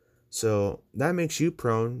 So that makes you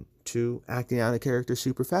prone to acting out of character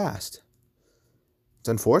super fast. It's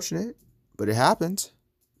unfortunate, but it happens.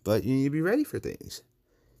 But you need to be ready for things.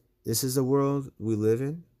 This is the world we live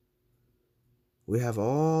in. We have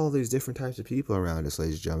all these different types of people around us,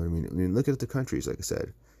 ladies and gentlemen. I mean, look at the countries, like I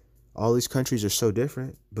said. All these countries are so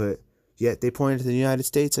different, but yet they point to the United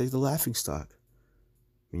States like the laughingstock.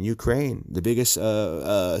 I mean, Ukraine, the biggest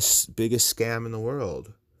scam in the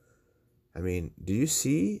world. I mean, do you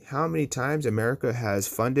see how many times America has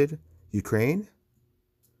funded Ukraine?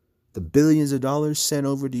 The billions of dollars sent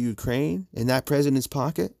over to Ukraine in that president's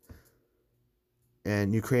pocket?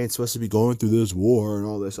 And Ukraine's supposed to be going through this war and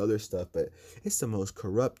all this other stuff, but it's the most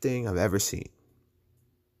corrupt thing I've ever seen.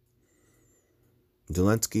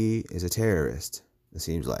 Zelensky is a terrorist, it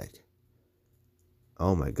seems like.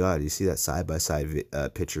 Oh my God, you see that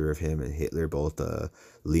side-by-side picture of him and Hitler both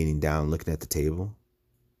leaning down, looking at the table?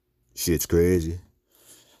 Shit's crazy.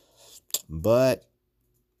 But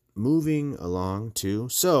moving along to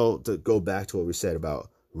go back to what we said about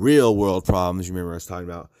real world problems. You remember I was talking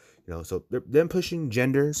about, so them pushing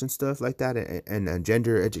genders and stuff like that, and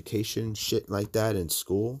gender education shit like that in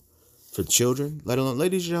school for children. Let alone,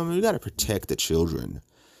 ladies and gentlemen, we got to protect the children.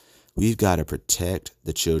 We've got to protect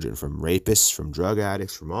the children from rapists, from drug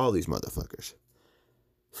addicts, from all these motherfuckers,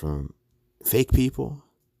 from fake people.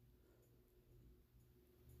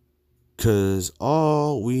 Because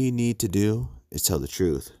all we need to do is tell the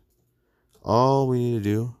truth. All we need to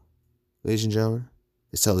do, ladies and gentlemen,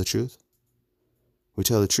 is tell the truth. We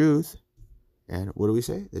tell the truth, and what do we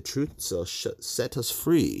say? The truth shall set us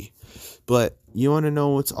free. But you want to know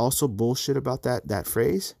what's also bullshit about that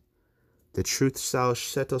phrase? The truth shall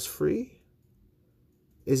set us free?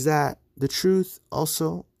 Is that the truth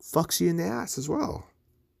also fucks you in the ass as well.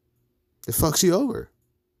 It fucks you over.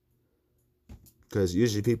 Because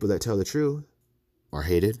usually people that tell the truth are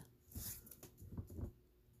hated.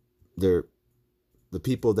 The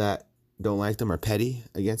people that don't like them are petty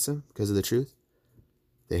against them because of the truth.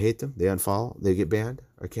 They hate them. They unfollow. They get banned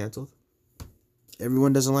or canceled.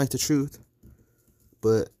 Everyone doesn't like the truth,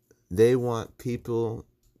 but they want people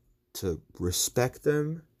to respect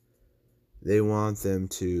them. They want them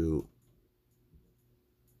to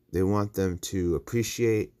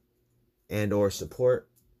appreciate and or support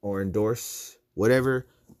or endorse whatever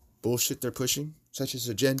bullshit they're pushing, such as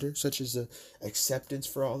a gender, such as a acceptance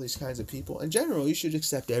for all these kinds of people. In general, you should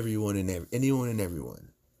accept anyone and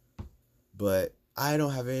everyone. But I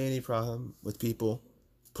don't have any problem with people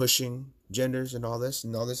pushing genders and all this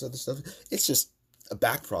other stuff. It's just a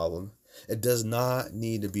back problem. It does not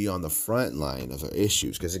need to be on the front line of our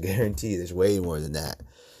issues, because I guarantee there's way more than that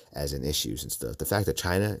as in issues and stuff. The fact that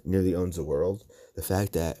China nearly owns the world, the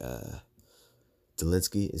fact that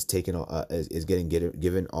Zelensky is getting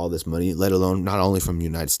given all this money, let alone not only from the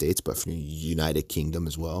United States but from the United Kingdom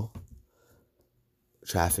as well.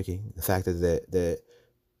 Trafficking, the fact that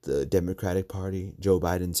the Democratic Party, Joe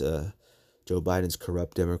Biden's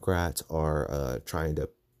corrupt Democrats are trying to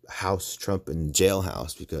house Trump in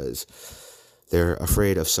jailhouse because they're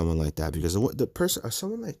afraid of someone like that. Because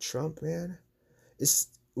someone like Trump, man, is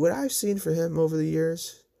what I've seen for him over the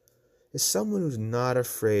years is someone who's not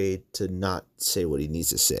afraid to not say what he needs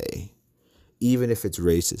to say, even if it's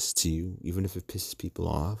racist to you, even if it pisses people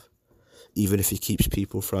off, even if it gets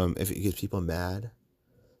people mad.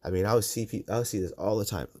 I mean, I would see this all the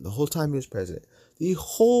time. The whole time he was president. The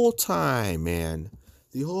whole time, man.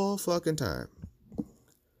 The whole fucking time.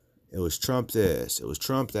 It was Trump this. It was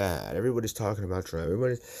Trump that. Everybody's talking about Trump.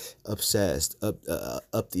 Everybody's obsessed, up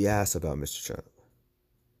the ass about Mr. Trump.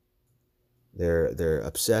 They're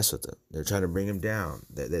obsessed with him. They're trying to bring him down.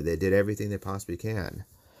 They did everything they possibly can.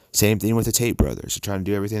 Same thing with the Tate brothers. They're trying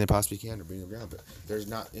to do everything they possibly can to bring him down. But there's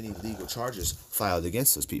not any legal charges filed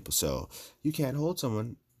against those people. So you can't hold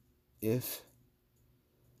someone if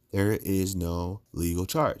there is no legal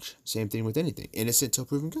charge. Same thing with anything. Innocent till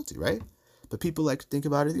proven guilty, right? But people like to think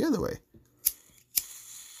about it the other way.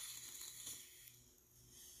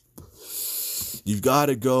 You've got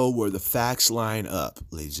to go where the facts line up,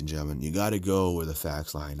 ladies and gentlemen. You got to go where the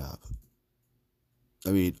facts line up. I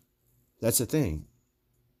mean, that's the thing.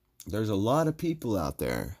 There's a lot of people out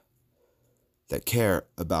there that care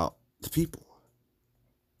about the people.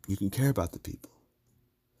 You can care about the people.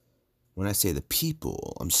 When I say the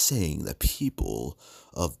people, I'm saying the people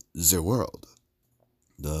of the world.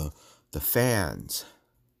 The fans.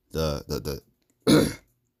 The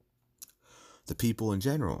people in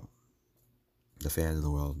general. The fans of the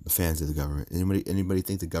world, the fans of the government. Anybody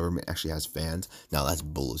think the government actually has fans? No, that's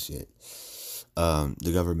bullshit.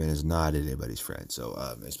 The government is not anybody's friend. So,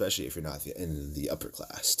 especially if you're not in the upper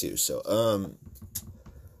class too. So,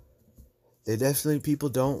 people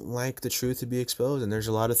don't like the truth to be exposed, and there's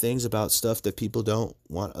a lot of things about stuff that people don't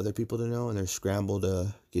want other people to know, and they're scrambled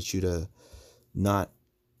to get you to not,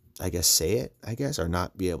 say it, or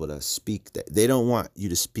not be able to speak that. They don't want you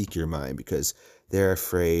to speak your mind because they're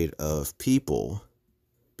afraid of people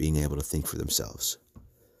being able to think for themselves.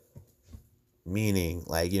 Meaning,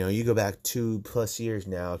 you go back 2+ years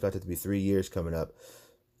now, it's about to be 3 years coming up.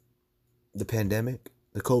 The pandemic,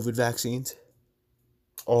 the COVID vaccines,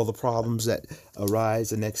 all the problems that arise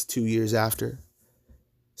the next 2 years after.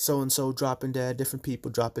 So-and-so dropping dead, different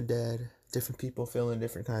people dropping dead, different people feeling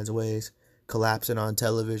different kinds of ways, collapsing on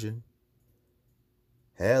television.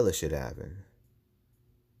 Hella shit happened.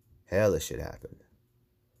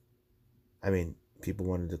 I mean, people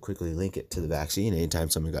wanted to quickly link it to the vaccine. Anytime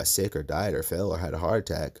someone got sick or died or fell or had a heart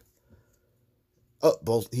attack.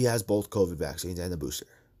 He has both COVID vaccines and the booster.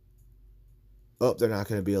 They're not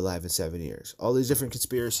going to be alive in 7 years. All these different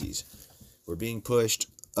conspiracies were being pushed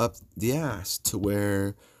up the ass to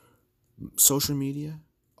where social media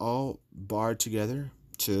all barred together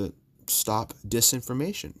to stop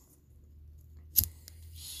disinformation.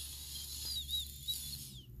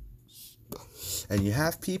 And you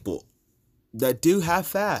have people that do have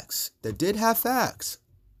facts,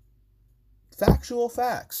 factual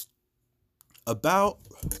facts about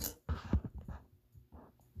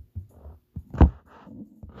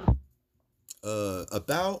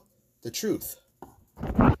the truth.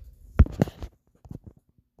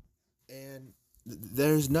 And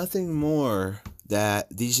there's nothing more that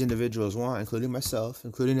these individuals want, including myself,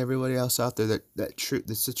 including everybody else out there,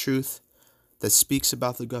 that's the truth. That speaks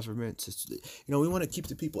about the government. We want to keep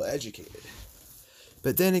the people educated.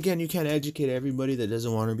 But then again, you can't educate everybody that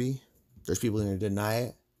doesn't want to be. There's people that are going to deny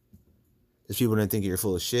it. There's people that think you're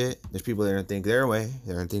full of shit. There's people that don't think their way.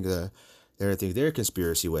 They don't think their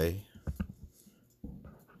conspiracy way.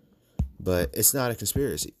 But it's not a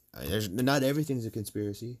conspiracy. Not everything's a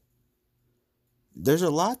conspiracy. There's a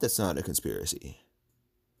lot that's not a conspiracy.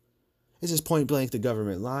 It's just point blank the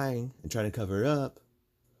government lying and trying to cover it up.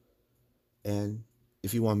 And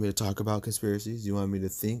if you want me to talk about conspiracies, you want me to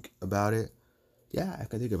think about it, yeah, I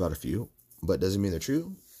can think about a few, but doesn't mean they're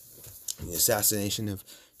true. The assassination of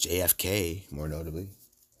JFK, more notably.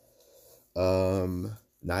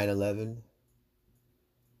 9/11.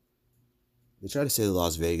 They try to say the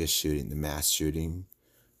Las Vegas shooting, the mass shooting,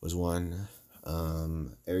 was one.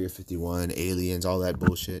 Area 51, aliens, all that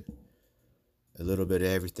bullshit. A little bit of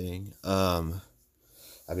everything. I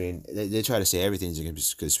mean, they try to say everything's a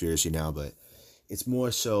conspiracy now, but it's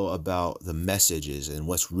more so about the messages and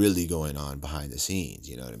what's really going on behind the scenes.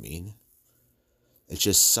 You know what I mean? It's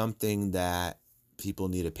just something that people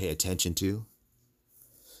need to pay attention to.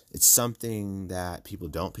 It's something that people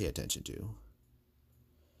don't pay attention to.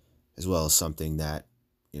 As well as something that,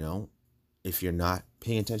 if you're not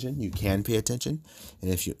paying attention, you can pay attention. And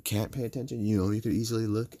if you can't pay attention, you could easily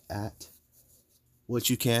look at what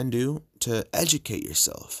you can do to educate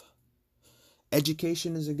yourself.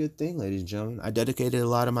 Education is a good thing, ladies and gentlemen. I dedicated a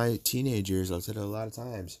lot of my teenage years, I've said it a lot of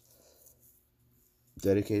times,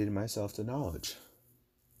 dedicated myself to knowledge.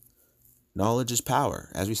 Knowledge is power.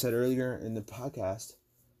 As we said earlier in the podcast,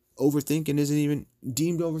 overthinking isn't even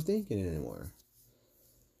deemed overthinking anymore.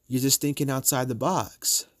 You're just thinking outside the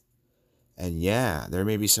box. And yeah, there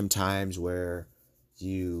may be some times where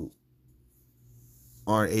you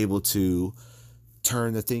aren't able to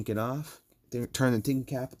turn the thinking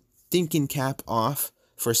cap off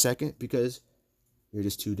for a second because you're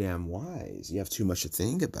just too damn wise. You have too much to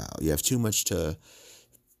think about. You have too much to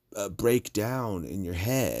break down in your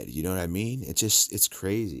head. You know what I mean? It's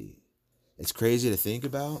crazy. It's crazy to think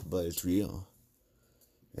about, but it's real.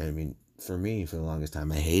 And I mean, for me, for the longest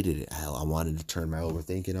time, I hated it. I wanted to turn my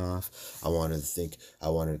overthinking off. I wanted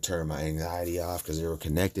to turn my anxiety off because they were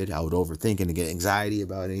connected. I would overthink and get anxiety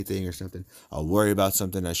about anything or something. I'll worry about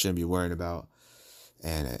something I shouldn't be worrying about.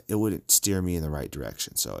 And it wouldn't steer me in the right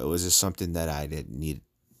direction. So it was just something that I didn't need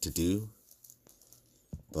to do.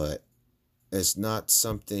 But it's not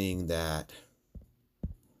something that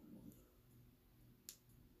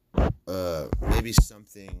maybe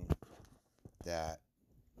something that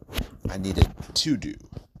I needed to do.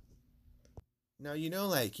 Now, what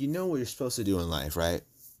you're supposed to do in life, right?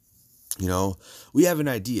 We have an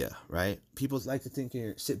idea, right? People like to think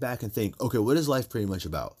here, sit back and think, okay, what is life pretty much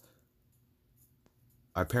about?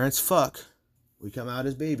 Our parents fuck. We come out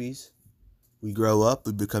as babies. We grow up.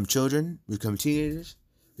 We become children. We become teenagers.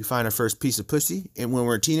 We find our first piece of pussy and when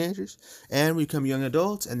we're teenagers. And we become young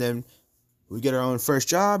adults. And then we get our own first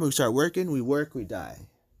job. We start working. We work. We die.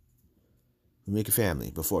 We make a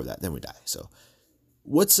family before that. Then we die. So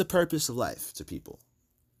what's the purpose of life to people?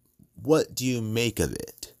 What do you make of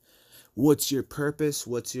it? What's your purpose?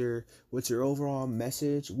 What's your overall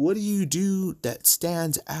message? What do you do that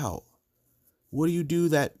stands out? What do you do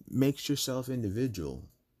that makes yourself individual?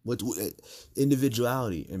 What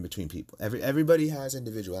individuality in between people? Everybody has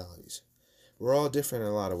individualities. We're all different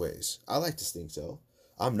in a lot of ways. I like to think so.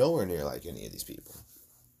 I'm nowhere near like any of these people.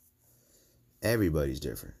 Everybody's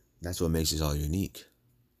different. That's what makes us all unique.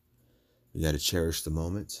 We got to cherish the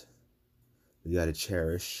moments. We got to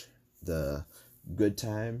cherish the good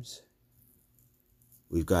times.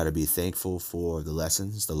 We've got to be thankful for the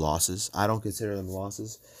lessons, the losses. I don't consider them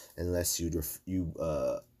losses unless you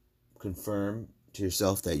confirm to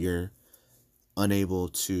yourself that you're unable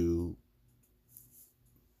to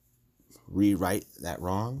rewrite that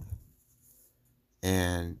wrong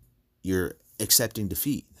and you're accepting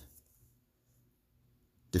defeat.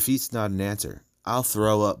 Defeat's not an answer. I'll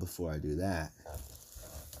throw up before I do that.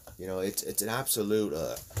 It's an absolute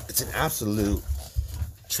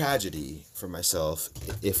tragedy for myself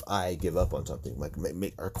if I give up on something, like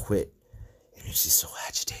make or quit. It makes me so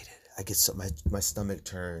agitated. I get so my stomach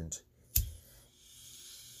turns.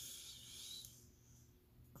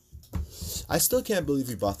 I still can't believe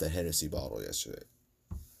we bought that Hennessy bottle yesterday.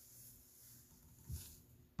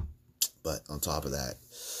 But on top of that,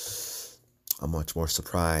 I'm much more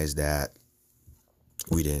surprised that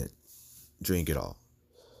we didn't drink it all.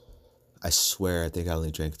 I swear, I think I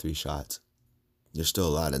only drank 3 shots. There's still a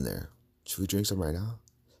lot in there. Should we drink some right now?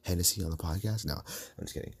 Hennessy on the podcast? No, I'm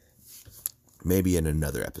just kidding. Maybe in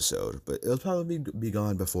another episode, but it'll probably be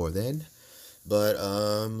gone before then. But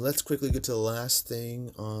let's quickly get to the last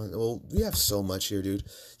thing on. Well, we have so much here, dude.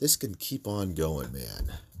 This can keep on going,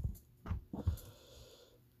 man.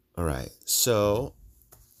 All right. So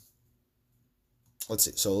let's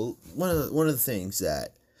see. So one of the things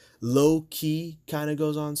that low key kind of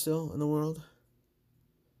goes on still in the world.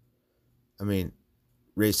 I mean,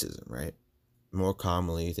 racism, right? More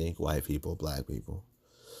commonly, you think white people, black people.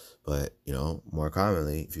 But, more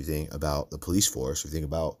commonly, if you think about the police force, you think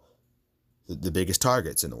about the biggest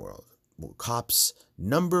targets in the world. Well, cops,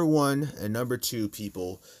 number one and number two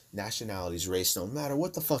people, nationalities, race, no matter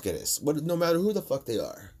what the fuck it is. No matter who the fuck they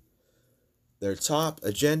are. Their top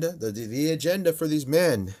agenda, the agenda for these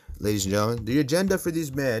men, ladies and gentlemen, the agenda for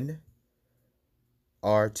these men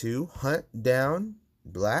are to hunt down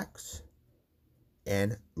blacks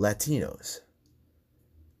and Latinos.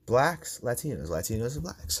 Blacks, Latinos and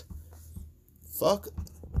blacks. Fuck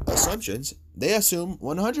assumptions. They assume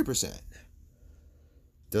 100%.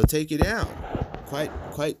 They'll take you down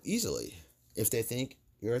quite easily if they think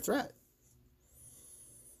you're a threat.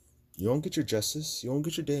 You won't get your justice. You won't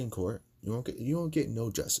get your day in court. You won't get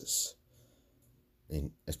no justice.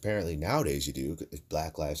 And apparently nowadays you do,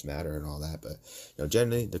 Black Lives Matter and all that. But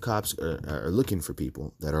generally the cops are looking for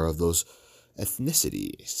people that are of those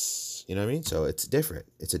ethnicities. You know what I mean? So it's different.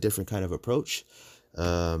 It's a different kind of approach.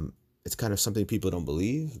 It's kind of something people don't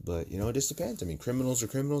believe, but it just depends. I mean, criminals are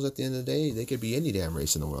criminals at the end of the day. They could be any damn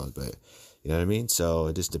race in the world, but you know what I mean? So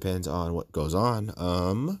it just depends on what goes on.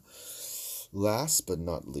 Last but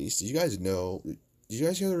not least, did you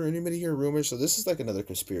guys hear anybody hear rumors? So this is like another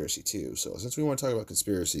conspiracy too. So since we want to talk about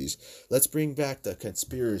conspiracies, let's bring back the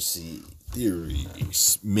conspiracy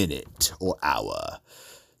theories minute or hour.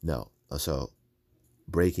 No, so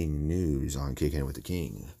breaking news on Kicking It with the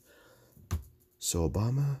King. So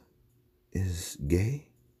Obama is gay?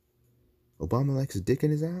 Obama likes his dick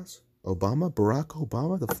in his ass? Barack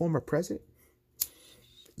Obama, the former president,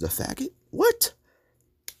 is a faggot? What?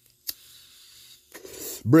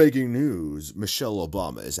 Breaking news, Michelle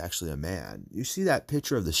Obama is actually a man. You see that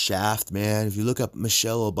picture of the shaft, man? If you look up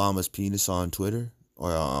Michelle Obama's penis on Twitter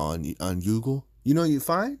or on Google, you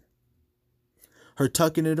find? Her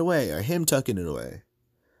tucking it away, or him tucking it away.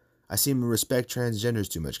 I seem to respect transgenders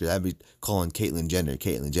too much, because I'd be calling Caitlyn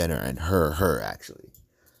Jenner, and her, actually.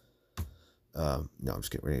 No, I'm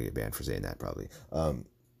just kidding. We're going to get banned for saying that, probably.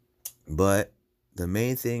 But the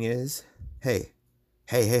main thing is, hey.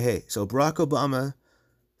 So Barack Obama,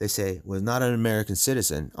 they say, was not an American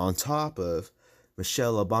citizen, on top of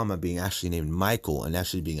Michelle Obama being actually named Michael and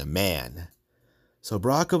actually being a man. So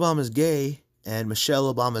Barack Obama's gay, and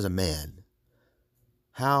Michelle Obama's a man.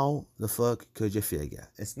 How the fuck could you figure?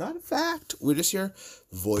 It's not a fact. We're just here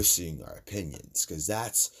voicing our opinions, because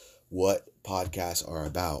that's what podcasts are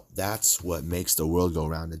about. That's what makes the world go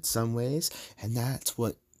round in some ways, and that's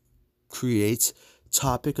what creates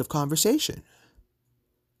topic of conversation.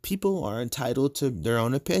 People are entitled to their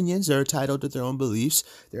own opinions. They're entitled to their own beliefs.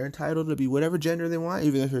 They're entitled to be whatever gender they want,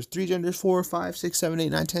 even if there's 3 genders, 4, 5, 6, 7, 8,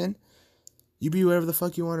 9, 10. You be whatever the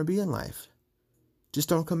fuck you want to be in life. Just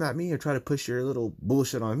don't come at me or try to push your little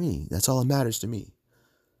bullshit on me. That's all that matters to me.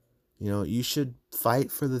 You should fight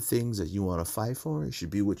for the things that you want to fight for. You should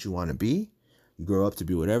be what you want to be. You grow up to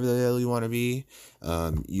be whatever the hell you want to be.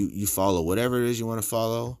 You follow whatever it is you want to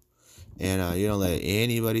follow. And you don't let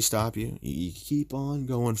anybody stop you. You keep on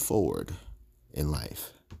going forward in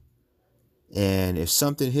life. And if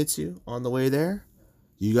something hits you on the way there,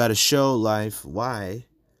 you got to show life why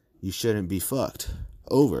you shouldn't be fucked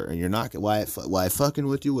over, and you're not why fucking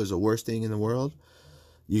with you was the worst thing in the world.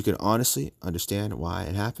 You can honestly understand why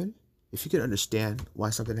it happened. If you can understand why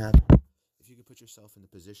something happened, if you can put yourself in the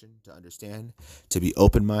position to understand, to be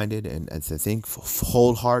open-minded and to think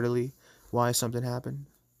wholeheartedly why something happened,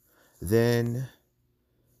 then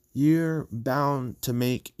you're bound to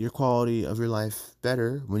make your quality of your life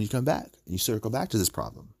better when you come back and you circle back to this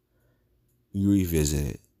problem. You revisit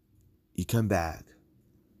it, you come back,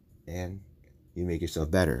 and you make yourself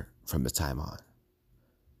better from the time on.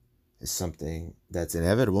 It's something that's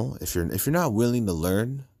inevitable. If you're not willing to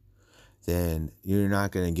learn, then you're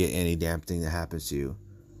not going to get any damn thing that happens to you.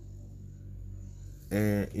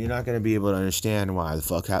 And you're not going to be able to understand why the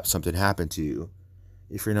fuck something happened to you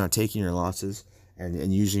if you're not taking your losses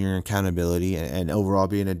and using your accountability and overall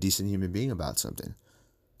being a decent human being about something.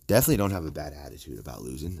 Definitely don't have a bad attitude about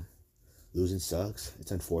losing. Losing sucks.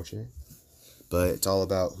 It's unfortunate. But it's all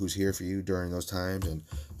about who's here for you during those times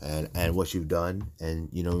and what you've done. And,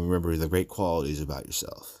 remember the great qualities about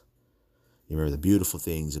yourself. You remember the beautiful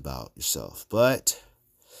things about yourself. But,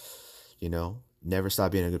 never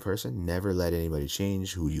stop being a good person. Never let anybody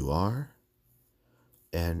change who you are.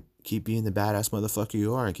 And keep being the badass motherfucker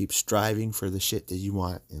you are. And keep striving for the shit that you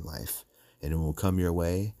want in life. And it will come your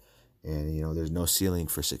way. And, you know, there's no ceiling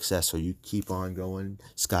for success. So you keep on going.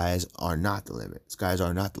 Skies are not the limit. Skies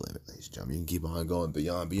are not the limit, ladies and gentlemen. You can keep on going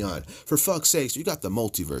beyond. For fuck's sakes, we got the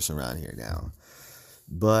multiverse around here now.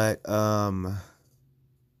 But,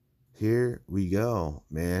 here we go,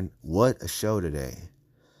 man. What a show today.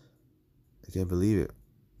 I can't believe it.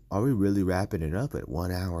 Are we really wrapping it up at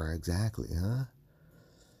 1 hour exactly, huh?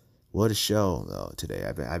 What a show, though, today.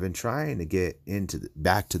 I've been trying to get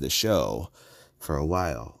back to the show for a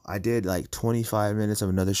while. I did like 25 minutes of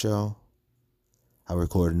another show. I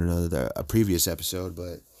recorded a previous episode,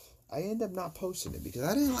 but I ended up not posting it because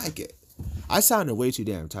I didn't like it. I sounded way too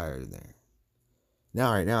damn tired in there.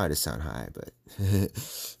 Right now I just sound high, but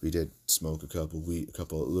we did smoke a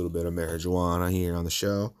little bit of marijuana here on the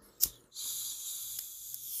show,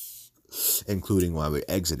 including while we're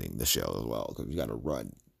exiting the show as well, because we got to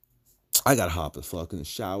run. I got to hop the fuck in the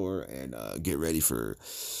shower and get ready for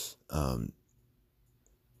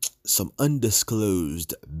some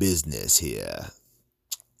undisclosed business here.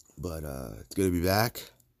 But it's good to be back.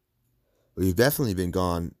 We've definitely been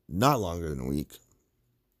gone not longer than a week.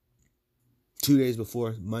 2 days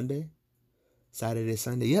before Monday, Saturday,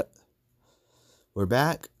 Sunday. Yep. We're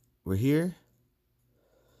back. We're here.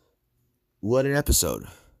 What an episode.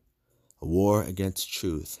 A War Against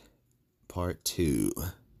Truth, Part 2.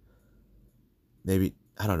 Maybe,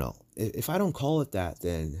 I don't know. If I don't call it that,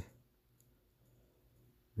 then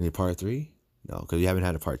maybe Part 3? No, because we haven't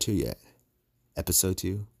had a Part 2 yet. Episode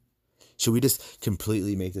 2. Should we just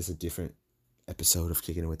completely make this a different episode of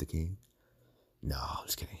Kicking It With The King? No,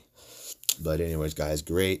 just kidding. But anyways, guys,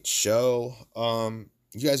 great show. You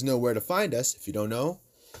guys know where to find us. If you don't know,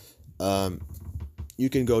 you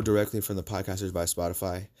can go directly from the Podcasters by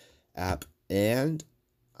Spotify app. And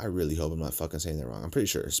I really hope I'm not fucking saying that wrong. I'm pretty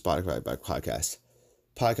sure Spotify by Podcast.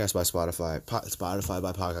 Podcast by Spotify. Spotify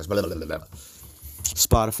by Podcast. Blah, blah, blah, blah.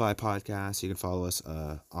 Spotify Podcast. You can follow us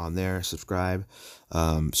on there. Subscribe.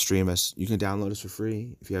 Stream us. You can download us for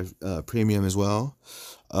free if you have premium as well.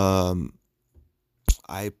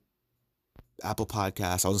 Apple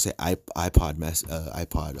Podcasts. I was gonna say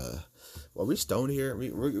iPod. Well, we stoned here.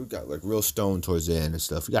 We got like real stoned towards the end and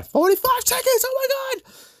stuff. We got 45 seconds. Oh my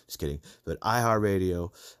god! Just kidding. But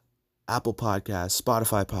iHeartRadio, Apple Podcasts,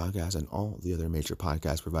 Spotify Podcasts, and all the other major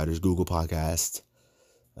podcast providers. Google Podcasts.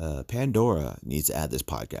 Pandora needs to add this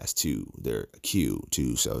podcast to their queue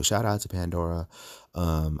too. So shout out to Pandora.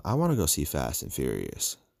 I want to go see Fast and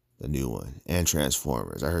Furious, the new one, and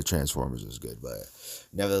Transformers. I heard Transformers was good, but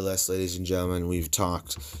nevertheless, ladies and gentlemen, we've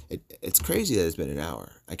talked. It's crazy that it's been an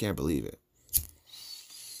hour. I can't believe it.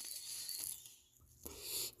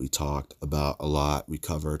 We talked about a lot. We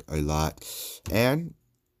covered a lot. And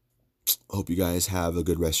hope you guys have a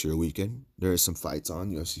good rest of your weekend. There are some fights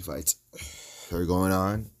on, UFC fights. They're going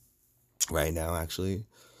on right now, actually.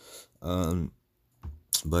 But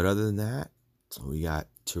other than that, we got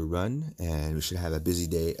to run, and we should have a busy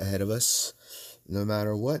day ahead of us. No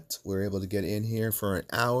matter what, we're able to get in here for an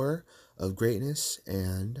hour of greatness,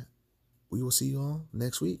 and we will see you all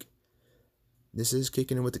next week. This is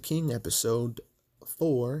Kicking It With The King, episode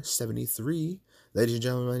 473. Ladies and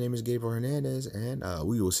gentlemen, my name is Gabriel Hernandez, and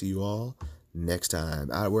we will see you all next time.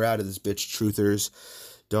 We're out of this bitch, truthers.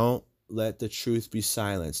 Don't let the truth be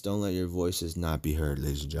silenced. Don't let your voices not be heard,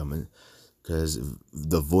 ladies and gentlemen, because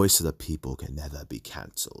the voice of the people can never be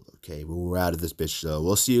canceled. Okay, we're out of this bitch, so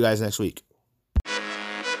we'll see you guys next week.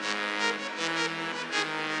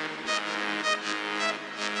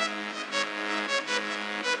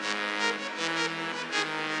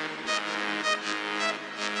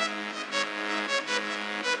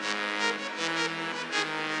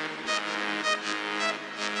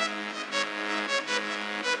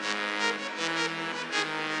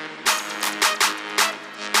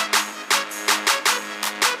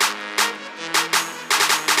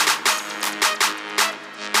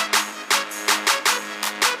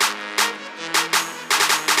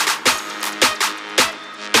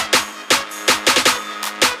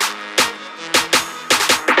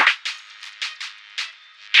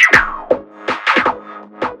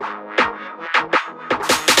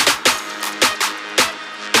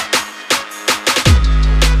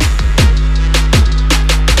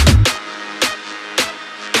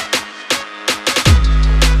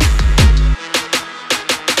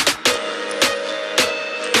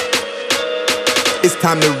 It's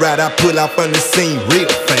time to ride, I pull out on the scene real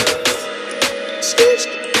fast.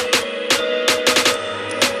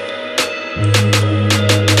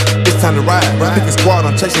 It's time to ride, pick a squad,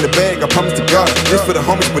 I'm chasing the bag, I promise to God. This for the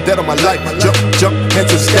homies, put that on my life. Jump, hand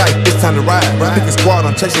to the sky. It's time to ride, pick a squad,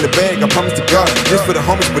 I'm chasing the bag, I promise to God. This for the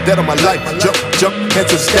homies, put that on my life. Jump, hand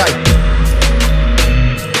to the sky.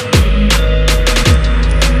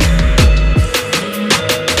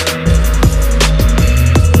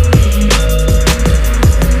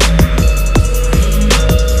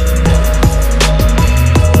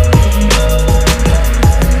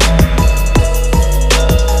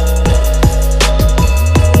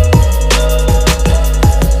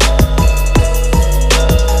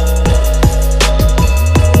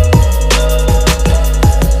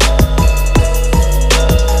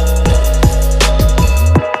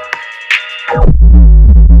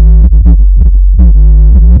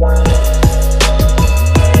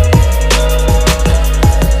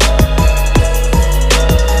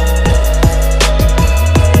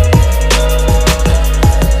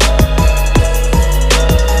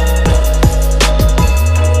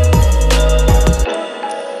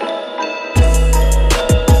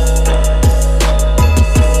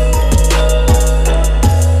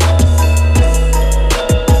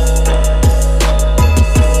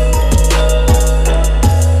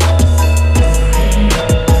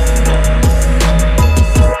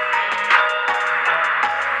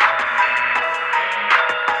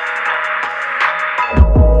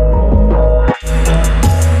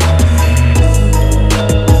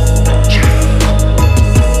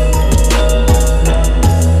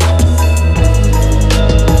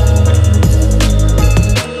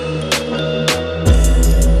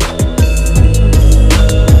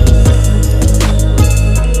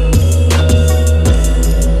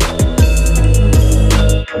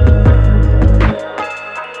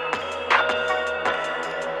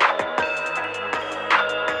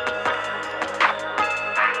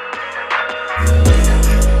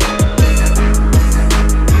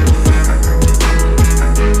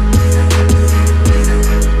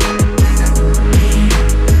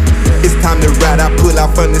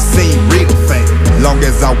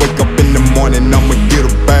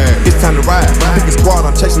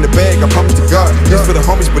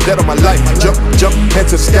 homies, but that on my life. Jump, jump, head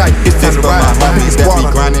to the sky. It's time to ride. My homies that be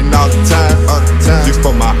grinding all the time. This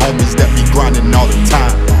for my homies that be grinding all the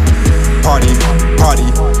time. Party, party,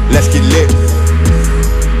 let's get lit.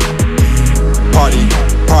 Party,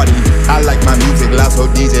 party. I like my music loud, so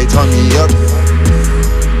DJ turn me up.